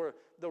rocks, or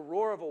the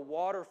roar of a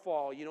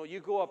waterfall. You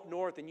go up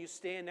north and you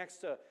stand next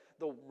to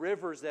the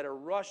rivers that are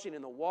rushing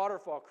and the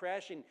waterfall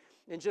crashing,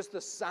 and just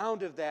the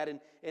sound of that,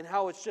 and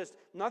how it's just,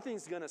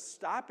 nothing's going to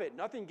stop it.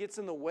 Nothing gets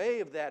in the way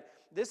of that.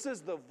 This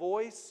is the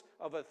voice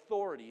of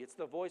authority. It's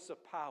the voice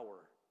of power.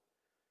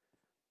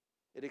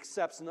 It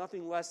accepts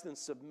nothing less than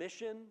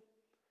submission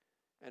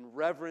and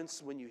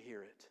reverence when you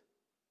hear it.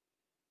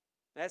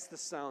 That's the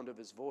sound of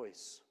his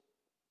voice.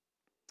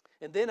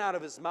 And then out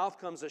of his mouth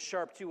comes a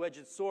sharp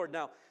 2-edged sword.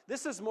 Now,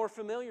 this is more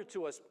familiar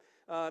to us,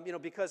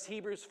 because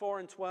Hebrews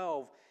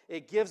 4:12,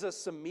 it gives us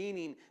some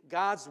meaning.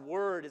 God's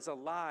word is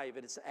alive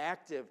and it's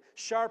active,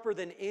 sharper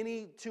than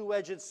any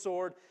 2-edged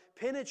sword,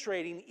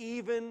 penetrating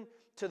even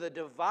to the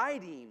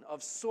dividing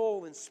of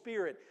soul and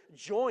spirit,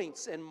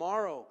 joints and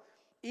marrow,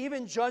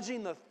 even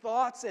judging the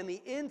thoughts and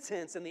the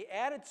intents and the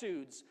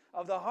attitudes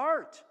of the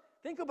heart.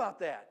 Think about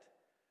that.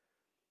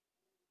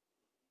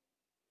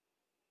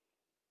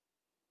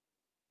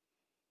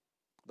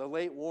 The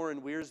late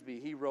Warren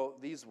Wiersbe, he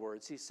wrote these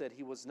words. He said,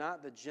 "He was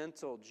not the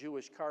gentle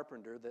Jewish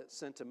carpenter that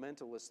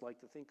sentimentalists like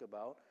to think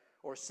about,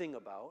 or sing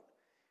about.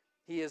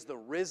 He is the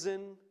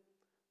risen,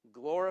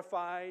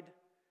 glorified,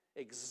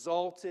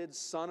 exalted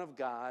Son of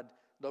God,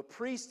 the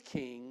priest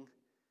king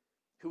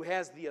who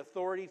has the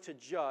authority to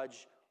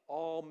judge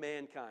all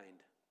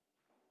mankind.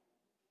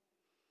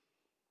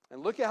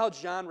 And look at how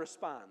John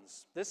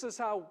responds. This is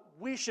how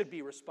we should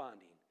be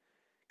responding.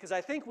 Because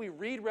I think we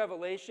read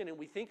Revelation and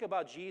we think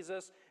about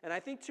Jesus, and I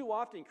think too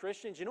often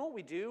Christians, you know what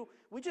we do?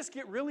 We just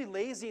get really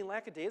lazy and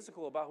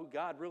lackadaisical about who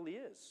God really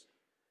is.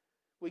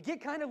 We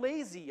get kind of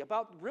lazy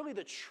about really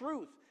the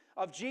truth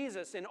of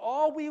Jesus, and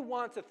all we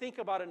want to think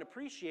about and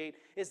appreciate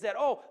is that,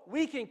 oh,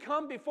 we can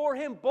come before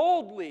Him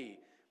boldly.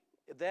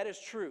 That is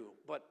true,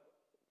 but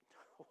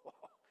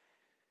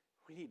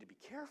we need to be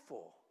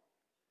careful.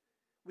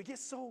 We get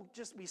so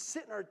we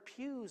sit in our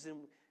pews,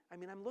 and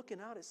I'm looking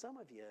out at some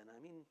of you, and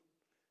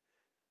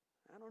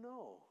I don't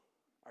know.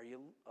 Are you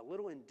a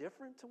little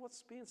indifferent to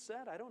what's being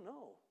said? I don't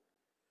know.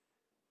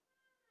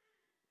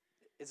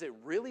 Is it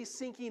really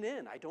sinking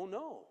in? I don't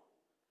know.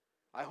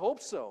 I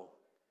hope so.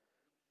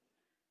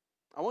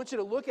 I want you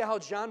to look at how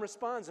John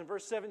responds in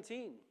verse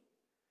 17.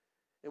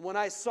 And when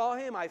I saw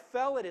him, I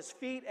fell at his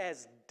feet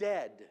as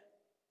dead.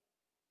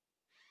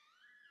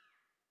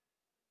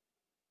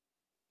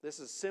 This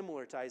is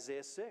similar to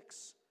Isaiah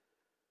 6.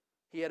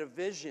 He had a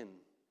vision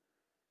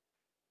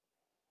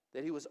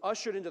that he was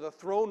ushered into the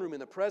throne room in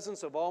the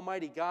presence of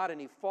Almighty God,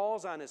 and he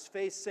falls on his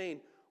face saying,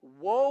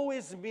 "Woe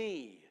is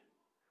me!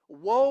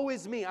 Woe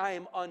is me! I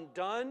am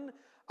undone.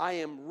 I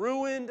am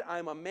ruined. I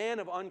am a man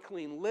of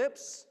unclean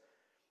lips."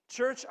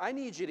 Church, I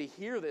need you to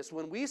hear this.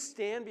 When we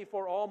stand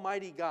before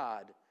Almighty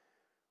God,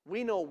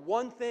 we know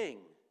one thing.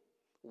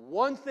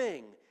 One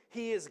thing.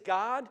 He is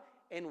God,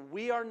 and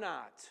we are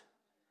not.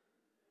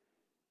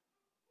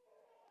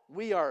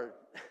 We are,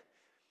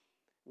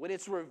 when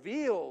it's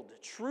revealed,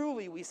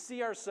 truly we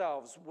see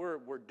ourselves. We're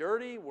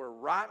dirty, we're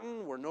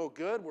rotten, we're no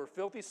good, we're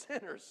filthy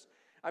sinners.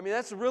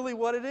 That's really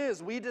what it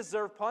is. We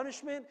deserve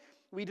punishment.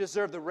 We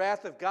deserve the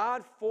wrath of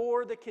God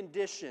for the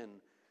condition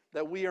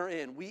that we are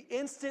in. We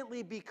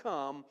instantly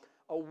become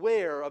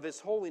aware of His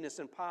holiness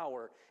and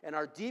power and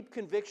our deep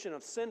conviction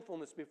of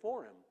sinfulness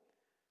before Him.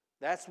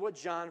 That's what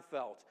John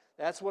felt.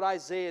 That's what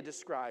Isaiah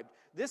described.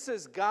 This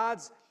is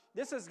God's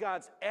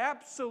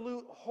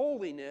absolute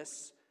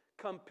holiness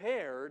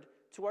compared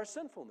to our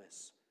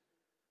sinfulness.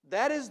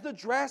 That is the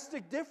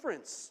drastic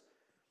difference.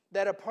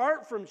 That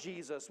apart from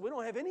Jesus, we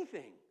don't have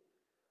anything.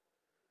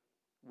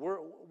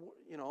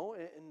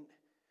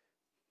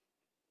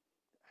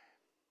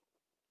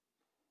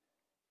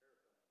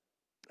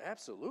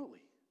 Absolutely.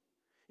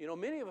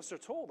 Many of us are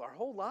told our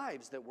whole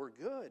lives that we're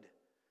good.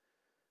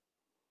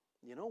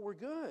 We're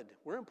good.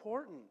 We're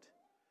important.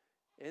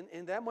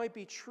 And that might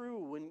be true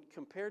when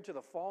compared to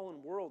the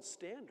fallen world's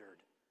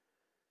standard.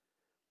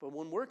 But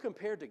when we're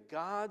compared to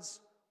God's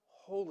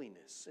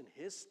holiness and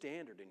His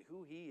standard and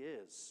who He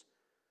is,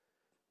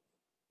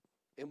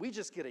 and we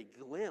just get a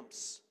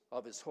glimpse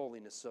of His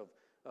holiness,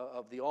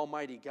 of the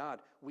Almighty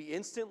God, we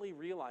instantly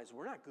realize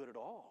we're not good at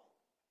all.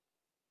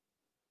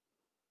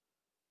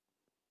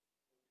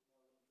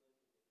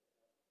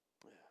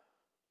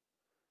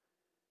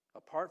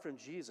 Apart from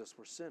Jesus,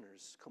 we're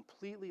sinners,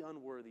 completely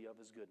unworthy of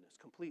His goodness,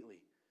 completely.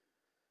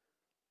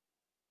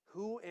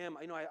 Who am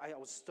I? I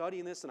was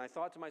studying this and I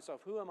thought to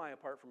myself, who am I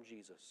apart from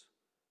Jesus?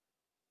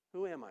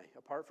 Who am I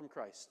apart from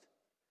Christ?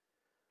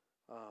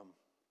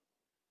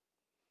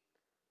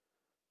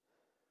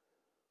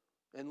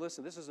 And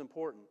listen, this is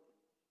important.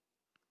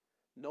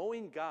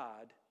 Knowing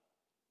God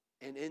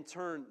and in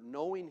turn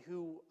knowing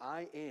who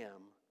I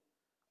am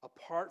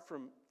apart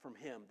from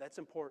Him, that's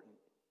important.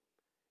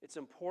 It's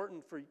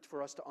important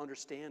for us to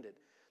understand it.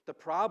 The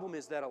problem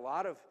is that a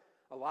lot of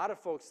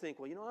folks think,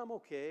 well, I'm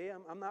okay.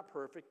 I'm not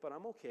perfect, but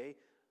I'm okay.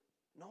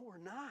 No, we're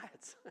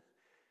not.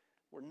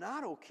 We're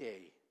not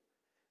okay.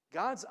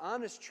 God's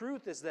honest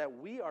truth is that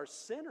we are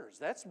sinners.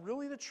 That's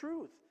really the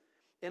truth.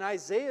 In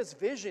Isaiah's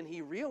vision,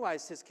 he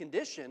realized his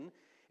condition,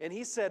 and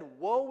he said,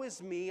 "Woe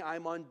is me,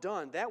 I'm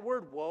undone." That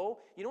word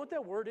woe, you know what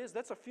that word is?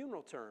 That's a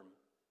funeral term.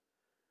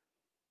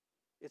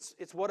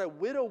 It's what a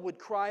widow would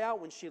cry out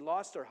when she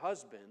lost her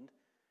husband.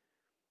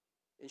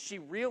 And she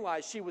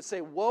realized, she would say,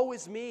 "Woe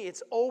is me,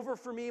 it's over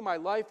for me. My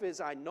life is,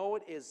 I know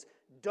it is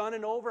done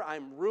and over.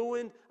 I'm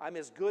ruined. I'm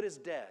as good as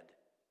dead."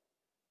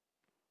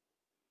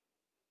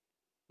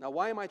 Now,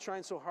 why am I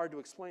trying so hard to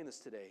explain this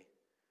today?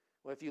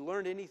 Well, if you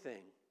learned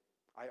anything,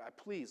 I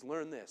please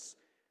learn this.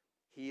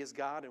 He is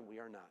God and we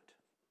are not.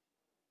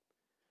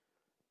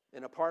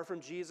 And apart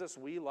from Jesus,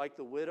 we, like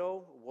the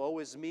widow, woe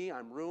is me,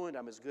 I'm ruined,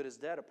 I'm as good as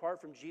dead.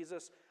 Apart from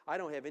Jesus, I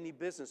don't have any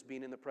business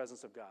being in the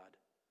presence of God.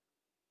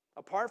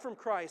 Apart from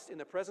Christ, in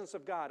the presence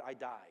of God, I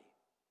die.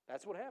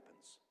 That's what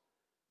happens.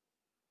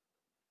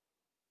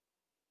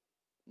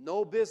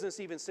 No business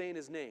even saying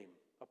His name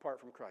apart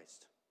from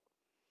Christ.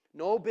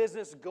 No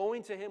business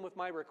going to Him with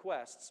my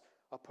requests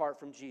apart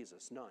from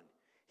Jesus. None.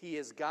 He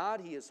is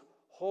God. He is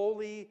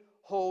holy,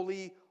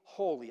 holy,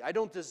 holy. I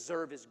don't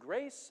deserve His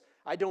grace.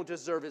 I don't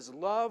deserve His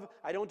love.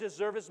 I don't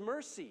deserve His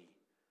mercy.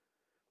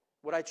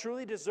 What I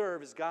truly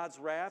deserve is God's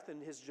wrath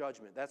and His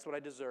judgment. That's what I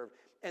deserve.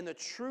 and the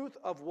truth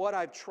of what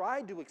I've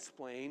tried to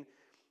explain,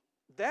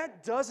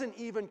 that doesn't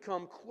even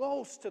come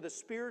close to the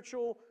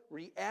spiritual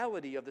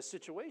reality of the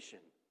situation.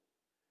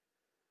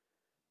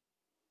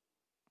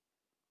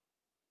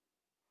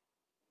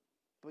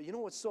 But you know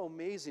what's so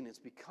amazing? It's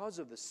because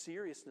of the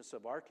seriousness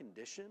of our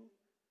condition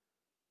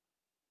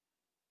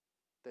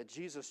that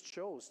Jesus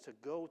chose to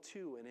go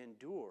to and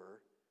endure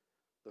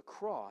the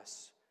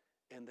cross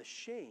and the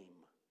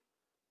shame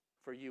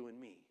for you and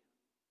me.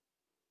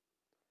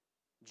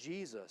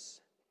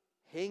 Jesus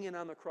hanging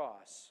on the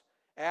cross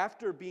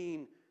after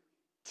being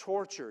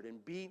tortured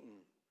and beaten.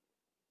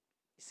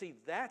 You see,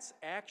 that's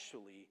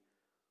actually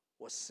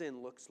what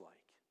sin looks like.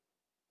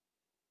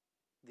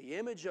 The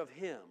image of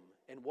him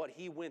and what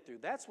he went through,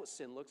 that's what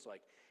sin looks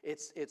like.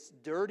 It's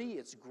dirty,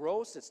 it's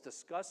gross, it's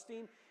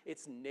disgusting,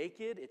 it's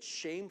naked, it's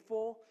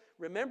shameful.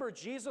 Remember,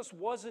 Jesus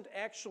wasn't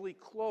actually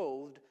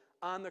clothed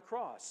on the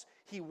cross.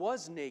 He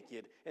was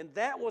naked, and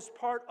that was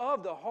part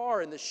of the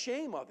horror and the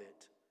shame of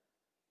it.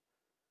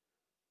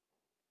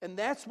 And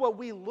that's what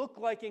we look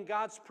like in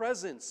God's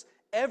presence.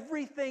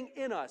 Everything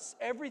in us,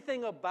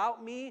 everything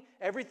about me,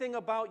 everything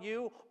about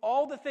you,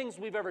 all the things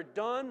we've ever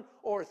done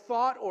or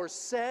thought or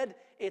said,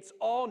 it's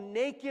all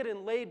naked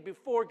and laid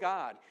before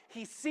God.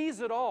 He sees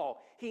it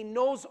all. He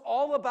knows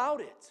all about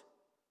it.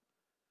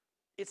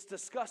 It's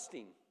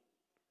disgusting.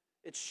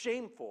 It's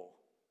shameful.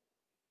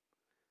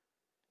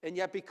 And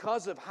yet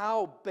because of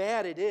how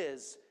bad it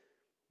is,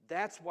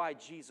 that's why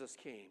Jesus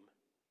came.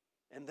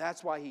 And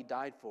that's why he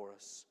died for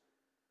us.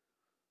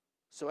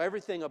 So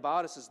everything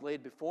about us is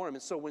laid before him.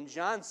 And so when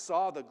John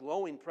saw the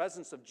glowing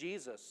presence of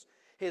Jesus,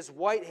 his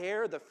white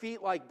hair, the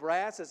feet like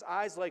brass, his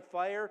eyes like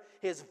fire,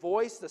 his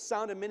voice, the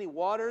sound of many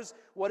waters,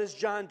 what does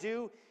John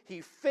do?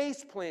 He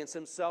face plants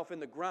himself in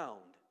the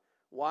ground.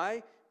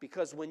 Why?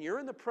 Because when you're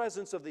in the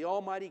presence of the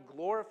almighty,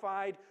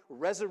 glorified,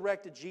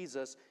 resurrected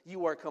Jesus,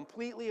 you are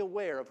completely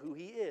aware of who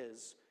he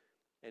is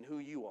and who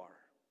you are.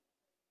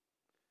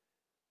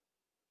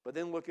 But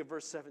then look at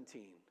verse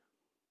 17.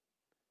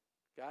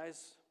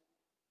 Guys,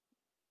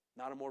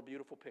 not a more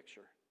beautiful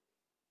picture.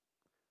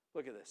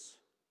 Look at this.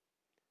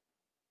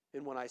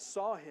 And when I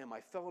saw him,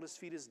 I fell at his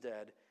feet as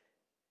dead,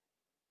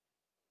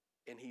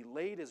 and he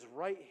laid his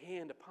right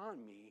hand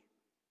upon me,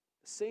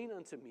 saying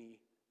unto me,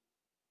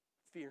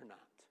 fear not.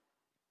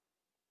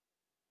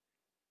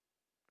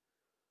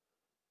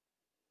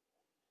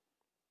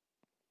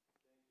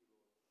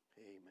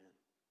 Amen.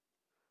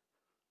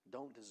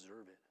 Don't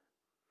deserve it.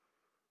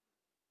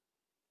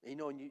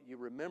 And you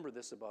remember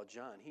this about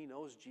John. He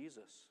knows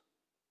Jesus.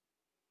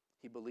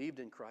 He believed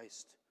in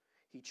Christ.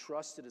 He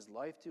trusted his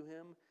life to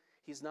him.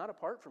 He's not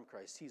apart from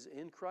Christ. He's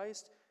in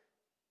Christ.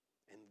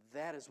 And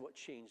that is what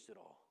changed it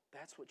all.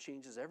 That's what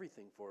changes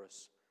everything for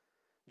us.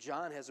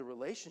 John has a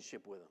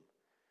relationship with him.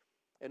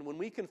 And when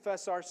we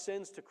confess our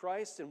sins to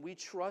Christ and we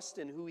trust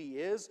in who he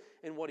is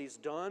and what he's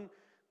done,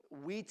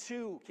 we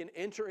too can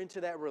enter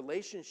into that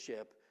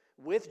relationship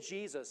with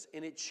Jesus,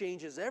 and it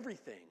changes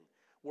everything.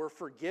 We're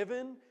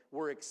forgiven,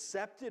 we're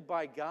accepted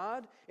by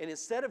God, and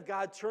instead of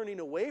God turning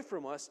away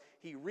from us,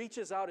 he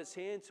reaches out his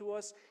hand to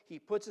us, he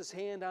puts his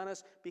hand on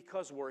us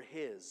because we're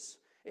his.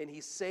 And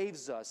he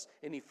saves us,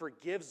 and he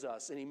forgives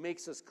us, and he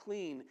makes us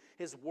clean.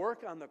 His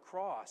work on the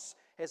cross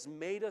has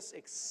made us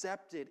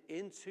accepted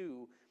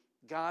into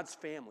God's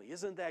family.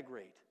 Isn't that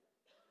great?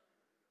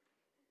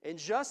 And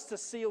just to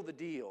seal the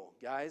deal,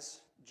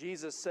 guys,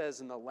 Jesus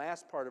says in the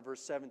last part of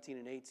verse 17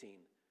 and 18,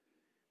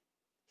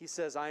 he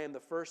says, I am the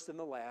first and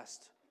the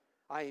last.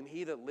 I am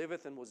he that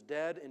liveth and was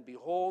dead, and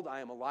behold,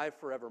 I am alive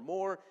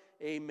forevermore.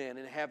 Amen.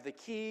 And have the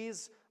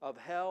keys of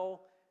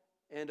hell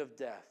and of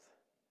death.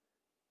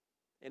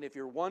 And if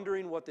you're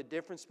wondering what the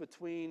difference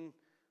between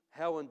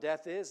hell and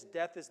death is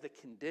the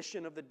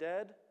condition of the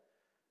dead.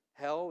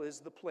 Hell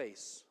is the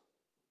place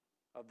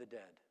of the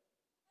dead.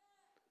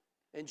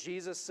 And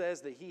Jesus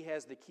says that he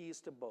has the keys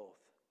to both.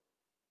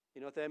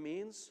 You know what that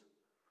means?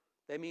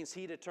 That means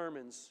he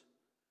determines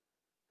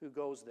who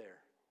goes there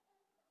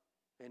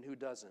and who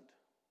doesn't.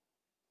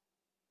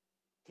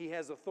 He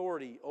has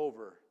authority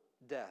over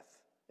death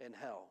and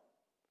hell.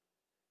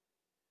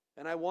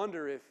 And I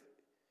wonder if,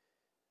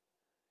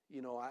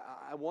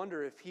 I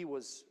wonder if he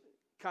was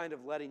kind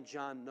of letting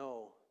John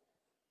know,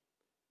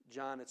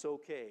 John, it's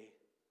okay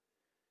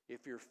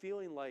if you're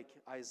feeling like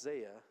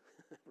Isaiah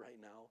right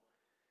now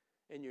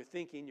and you're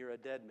thinking you're a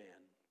dead man.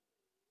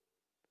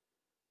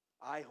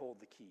 I hold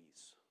the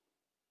keys.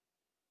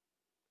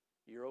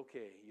 You're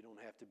okay. You don't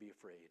have to be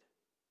afraid.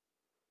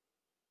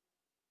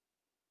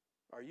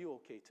 Are you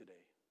okay today?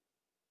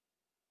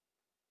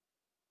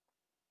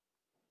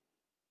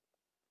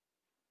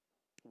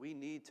 We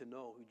need to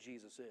know who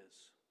Jesus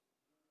is.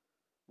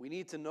 We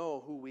need to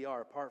know who we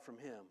are apart from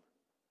him.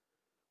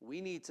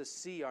 We need to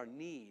see our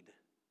need,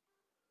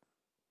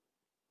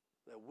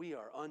 that we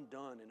are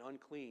undone and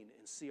unclean,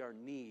 and see our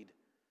need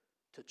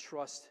to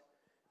trust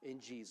in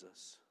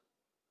Jesus.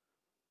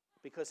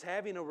 Because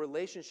having a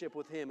relationship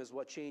with him is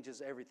what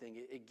changes everything.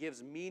 It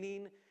gives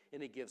meaning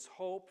and it gives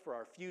hope for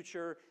our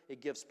future.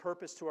 It gives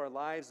purpose to our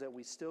lives that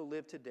we still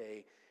live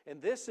today.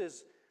 And this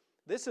is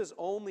This is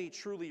only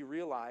truly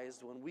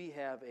realized when we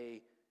have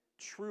a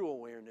true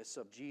awareness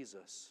of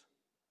Jesus.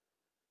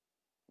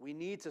 We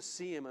need to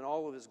see him in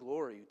all of his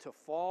glory, to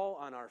fall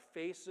on our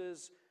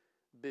faces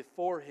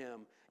before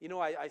him. You know,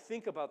 I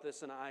think about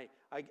this, and I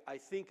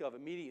think of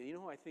immediately, you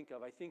know who I think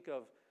of? I think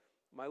of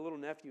my little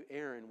nephew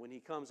Aaron when he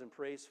comes and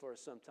prays for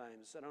us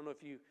sometimes. I don't know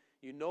if you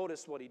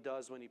notice what he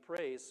does when he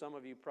prays. Some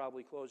of you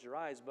probably close your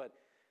eyes, but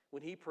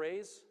when he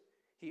prays,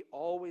 he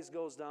always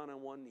goes down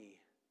on one knee.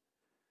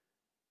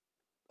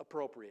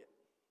 Appropriate.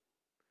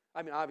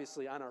 I mean,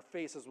 obviously, on our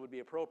faces would be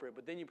appropriate,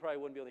 but then you probably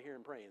wouldn't be able to hear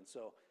him praying.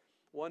 So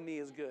one knee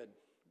is good.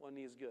 One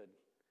knee is good.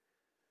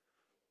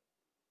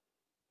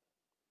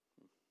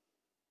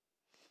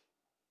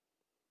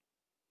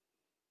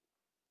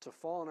 To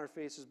fall on our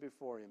faces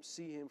before him,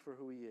 see him for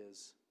who he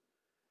is.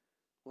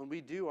 When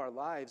we do, our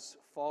lives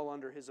fall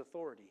under his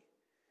authority.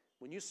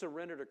 When you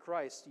surrender to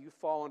Christ, you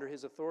fall under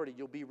his authority.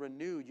 You'll be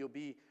renewed. You'll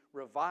be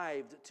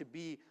revived to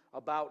be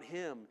about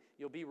him.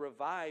 You'll be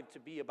revived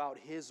to be about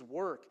his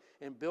work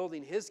and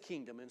building his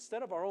kingdom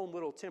instead of our own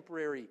little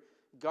temporary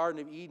Garden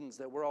of Edens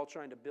that we're all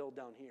trying to build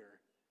down here.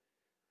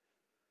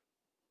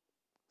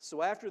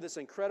 So after this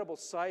incredible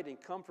sight and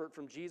comfort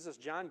from Jesus,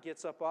 John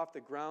gets up off the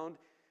ground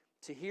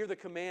to hear the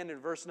command in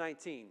verse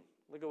 19.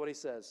 Look at what he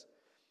says.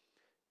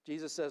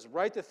 Jesus says,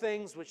 "Write the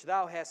things which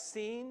thou hast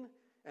seen,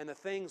 and the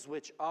things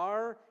which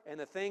are, and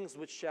the things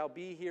which shall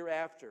be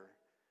hereafter."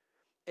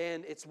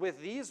 And it's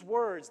with these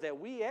words that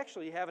we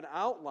actually have an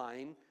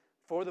outline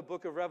for the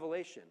book of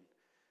Revelation.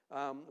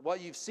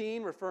 What you've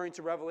seen, referring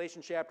to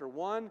Revelation chapter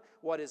 1,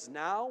 what is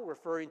now,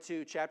 referring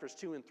to chapters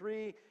 2 and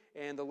 3,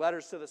 and the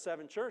letters to the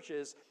 7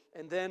 churches,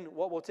 and then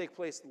what will take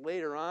place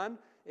later on,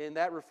 and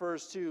that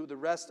refers to the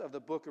rest of the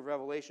book of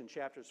Revelation,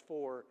 chapters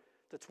 4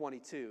 to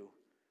 22.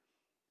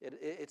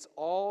 It's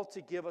all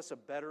to give us a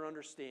better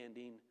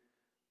understanding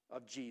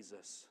of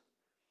Jesus.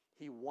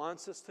 He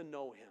wants us to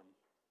know him.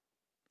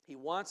 He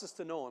wants us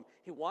to know him.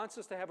 He wants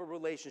us to have a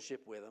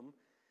relationship with him.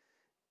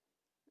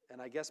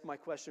 And I guess my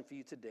question for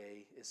you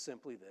today is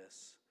simply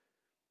this.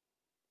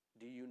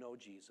 Do you know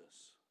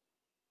Jesus?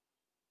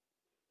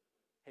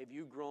 Have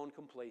you grown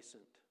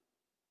complacent?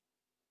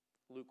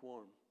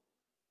 Lukewarm?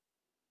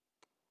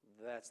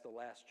 That's the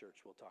last church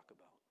we'll talk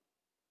about.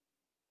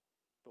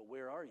 But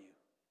where are you?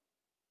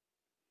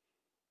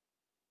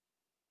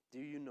 Do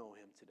you know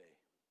him today?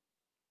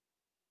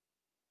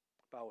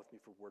 Bow with me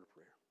for a word of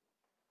prayer.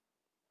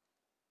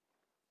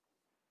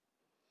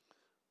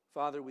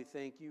 Father, we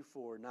thank you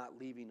for not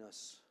leaving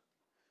us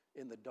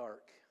in the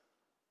dark.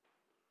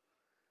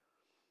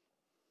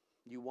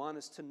 You want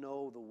us to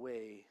know the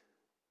way,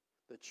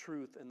 the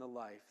truth, and the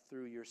life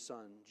through your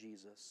Son,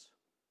 Jesus.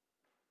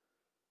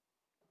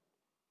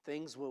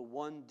 Things will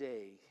one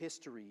day,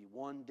 history,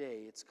 one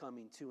day, it's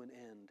coming to an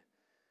end.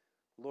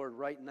 Lord,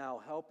 right now,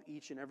 help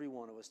each and every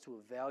one of us to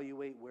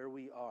evaluate where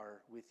we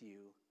are with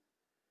you.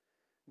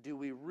 Do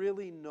we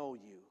really know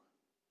you?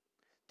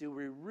 Do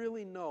we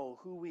really know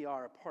who we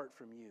are apart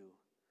from you?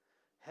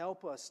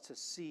 Help us to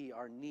see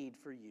our need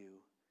for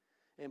you.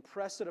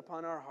 Impress it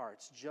upon our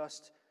hearts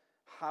just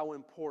how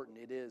important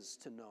it is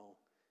to know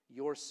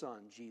your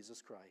Son,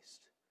 Jesus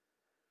Christ.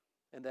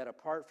 And that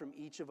apart from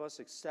each of us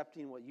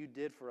accepting what you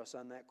did for us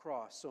on that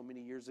cross so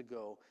many years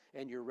ago,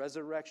 and your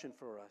resurrection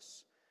for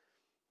us,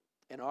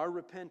 and our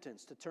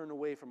repentance to turn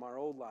away from our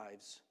old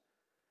lives,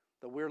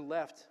 that we're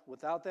left,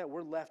 without that,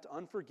 we're left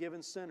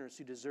unforgiven sinners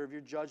who deserve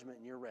your judgment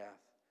and your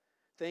wrath.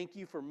 Thank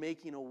you for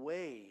making a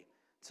way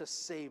to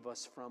save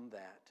us from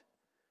that.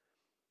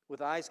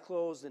 With eyes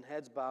closed and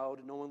heads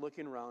bowed, no one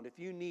looking around, if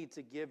you need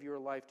to give your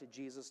life to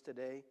Jesus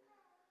today,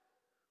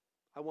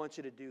 I want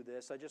you to do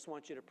this. I just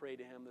want you to pray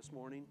to him this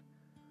morning.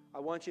 I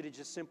want you to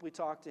just simply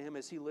talk to him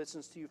as he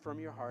listens to you from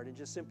your heart and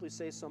just simply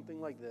say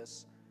something like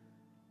this.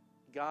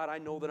 God, I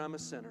know that I'm a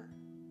sinner,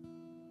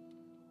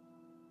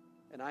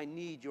 and I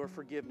need your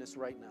forgiveness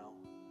right now.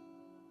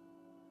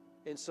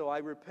 And so I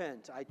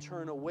repent. I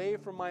turn away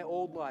from my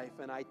old life,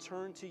 and I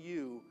turn to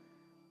you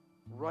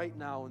right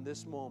now in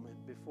this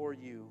moment before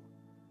you.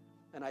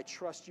 And I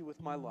trust you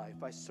with my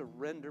life. I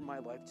surrender my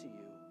life to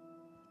you.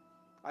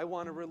 I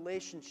want a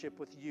relationship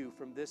with you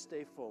from this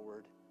day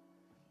forward.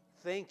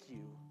 Thank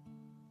you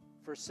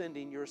for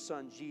sending your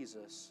Son,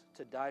 Jesus,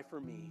 to die for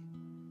me.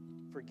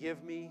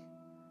 Forgive me.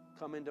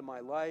 Come into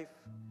my life.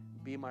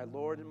 Be my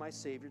Lord and my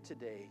Savior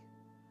today.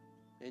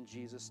 In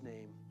Jesus'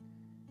 name,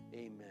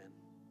 amen.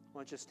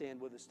 Why don't you stand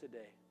with us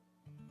today?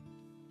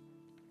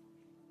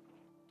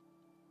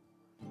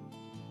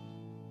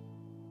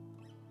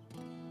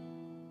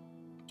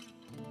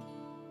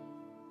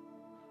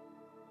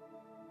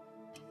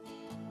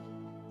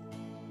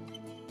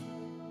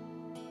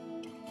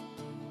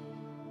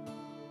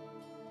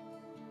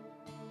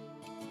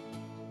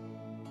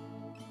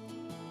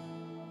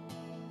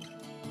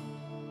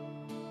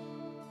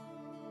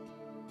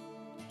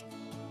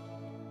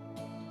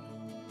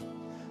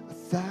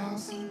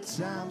 Thousand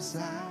times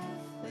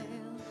I've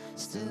failed,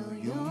 still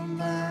your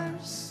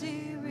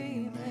mercy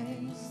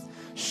remains.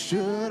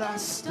 Should I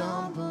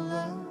stumble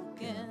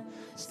again,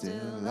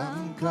 still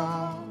I'm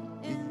caught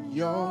in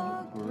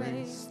your grace.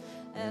 grace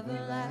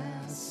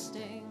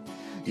everlasting.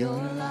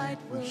 Your light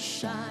will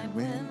shine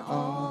when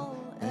all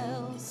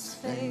else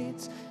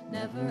fades,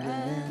 never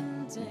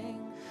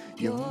ending.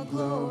 Your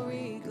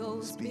glory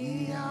goes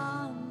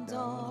beyond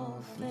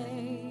all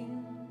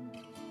fame.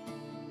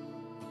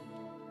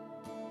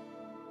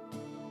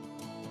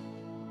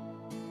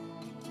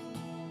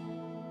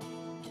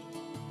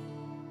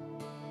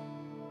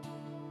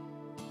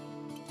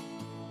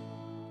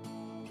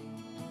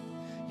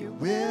 Your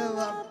will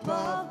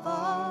above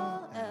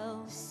all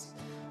Else,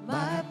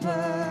 my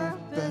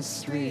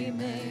purpose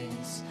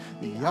remains,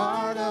 the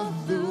art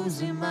of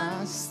losing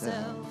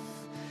myself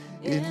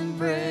in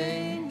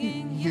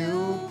bringing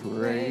you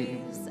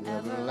praise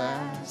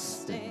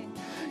everlasting.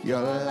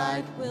 Your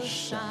light will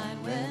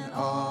shine when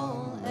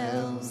all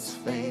else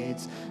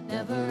fades,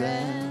 never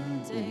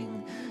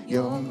ending.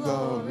 Your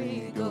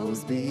glory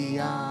goes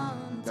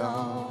beyond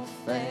all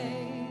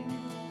fame.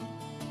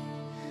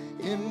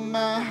 in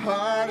my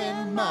heart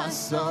and my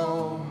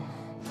soul.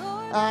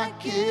 I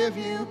give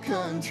you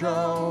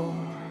control.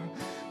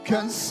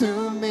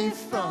 Consume me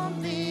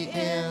from the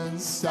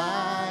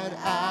inside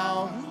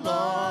out,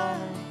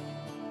 Lord.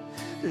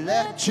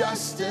 Let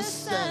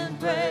justice and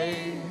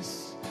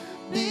grace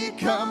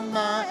become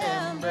my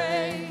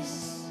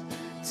embrace,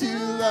 to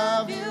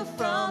love you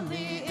from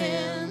the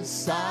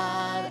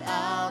inside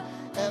out,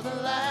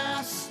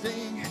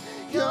 everlasting.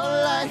 Your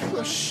light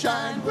will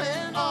shine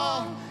when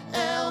all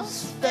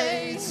else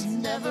fades,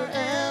 never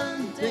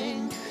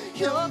ending.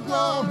 Your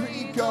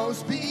glory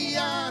goes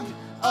beyond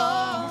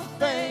all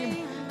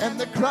fame, and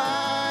the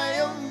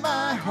cry of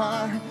my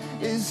heart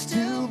is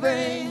to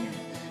bring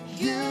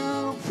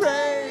you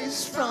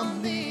praise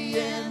from the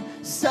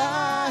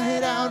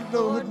inside out.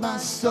 Lord, my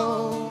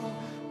soul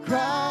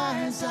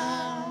cries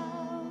out.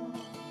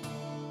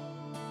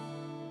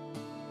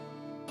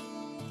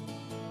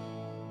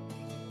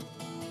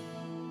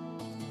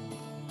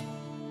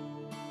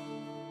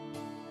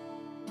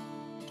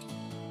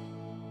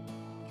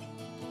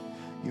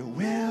 Your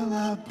will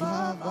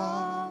above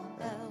all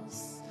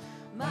else,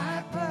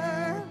 my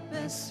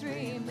purpose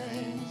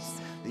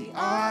remains, the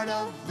art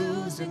of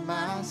losing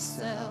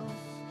myself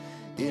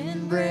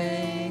in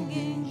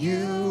bringing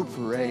you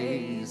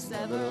praise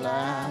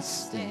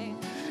everlasting.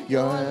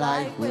 Your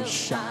light will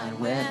shine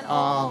when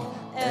all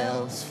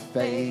else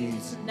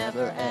fades,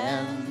 never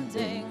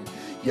ending.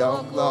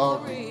 Your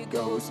glory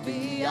goes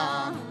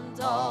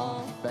beyond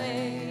all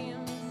fame.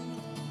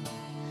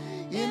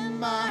 In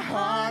my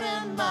heart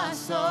and my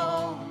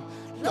soul,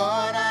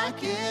 Lord, I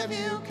give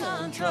you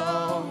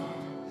control.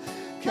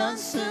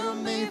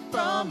 Consume me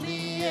from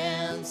the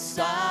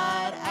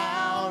inside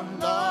out,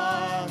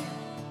 Lord.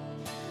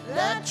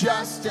 Let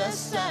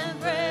justice and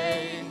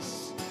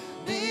grace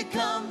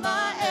become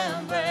my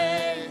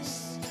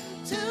embrace,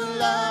 to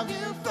love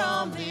you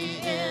from the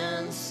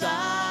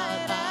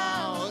inside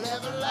out,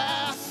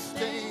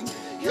 everlasting.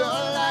 Your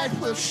light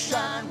will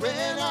shine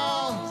when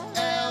all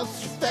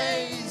else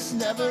fades,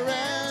 never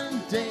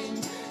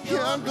ending.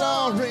 Your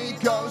glory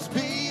goes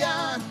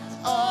beyond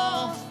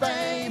all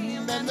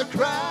fame, and the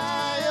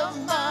cry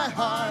of my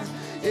heart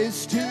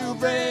is to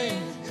bring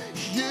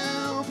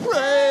you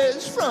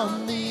praise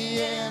from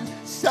the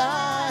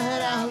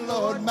inside out.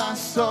 Lord, my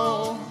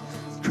soul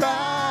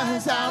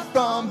cries out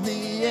from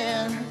the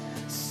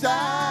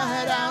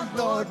inside out.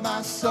 Lord,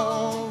 my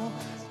soul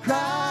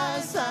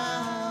cries out.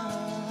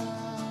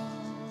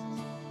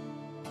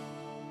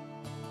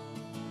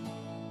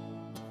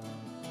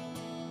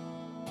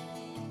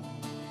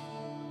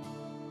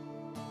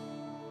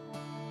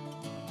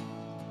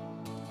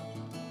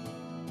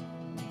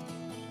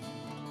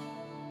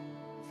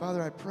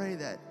 Father, I pray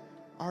that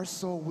our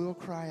soul will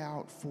cry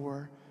out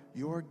for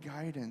your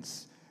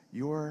guidance,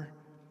 your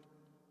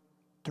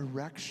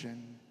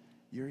direction,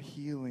 your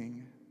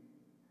healing,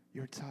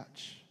 your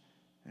touch.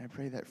 And I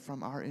pray that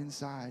from our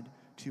inside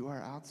to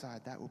our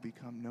outside, that will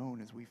become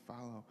known as we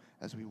follow,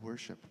 as we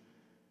worship,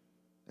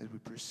 as we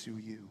pursue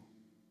you.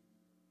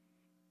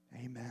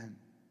 Amen.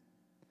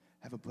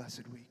 Have a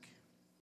blessed week.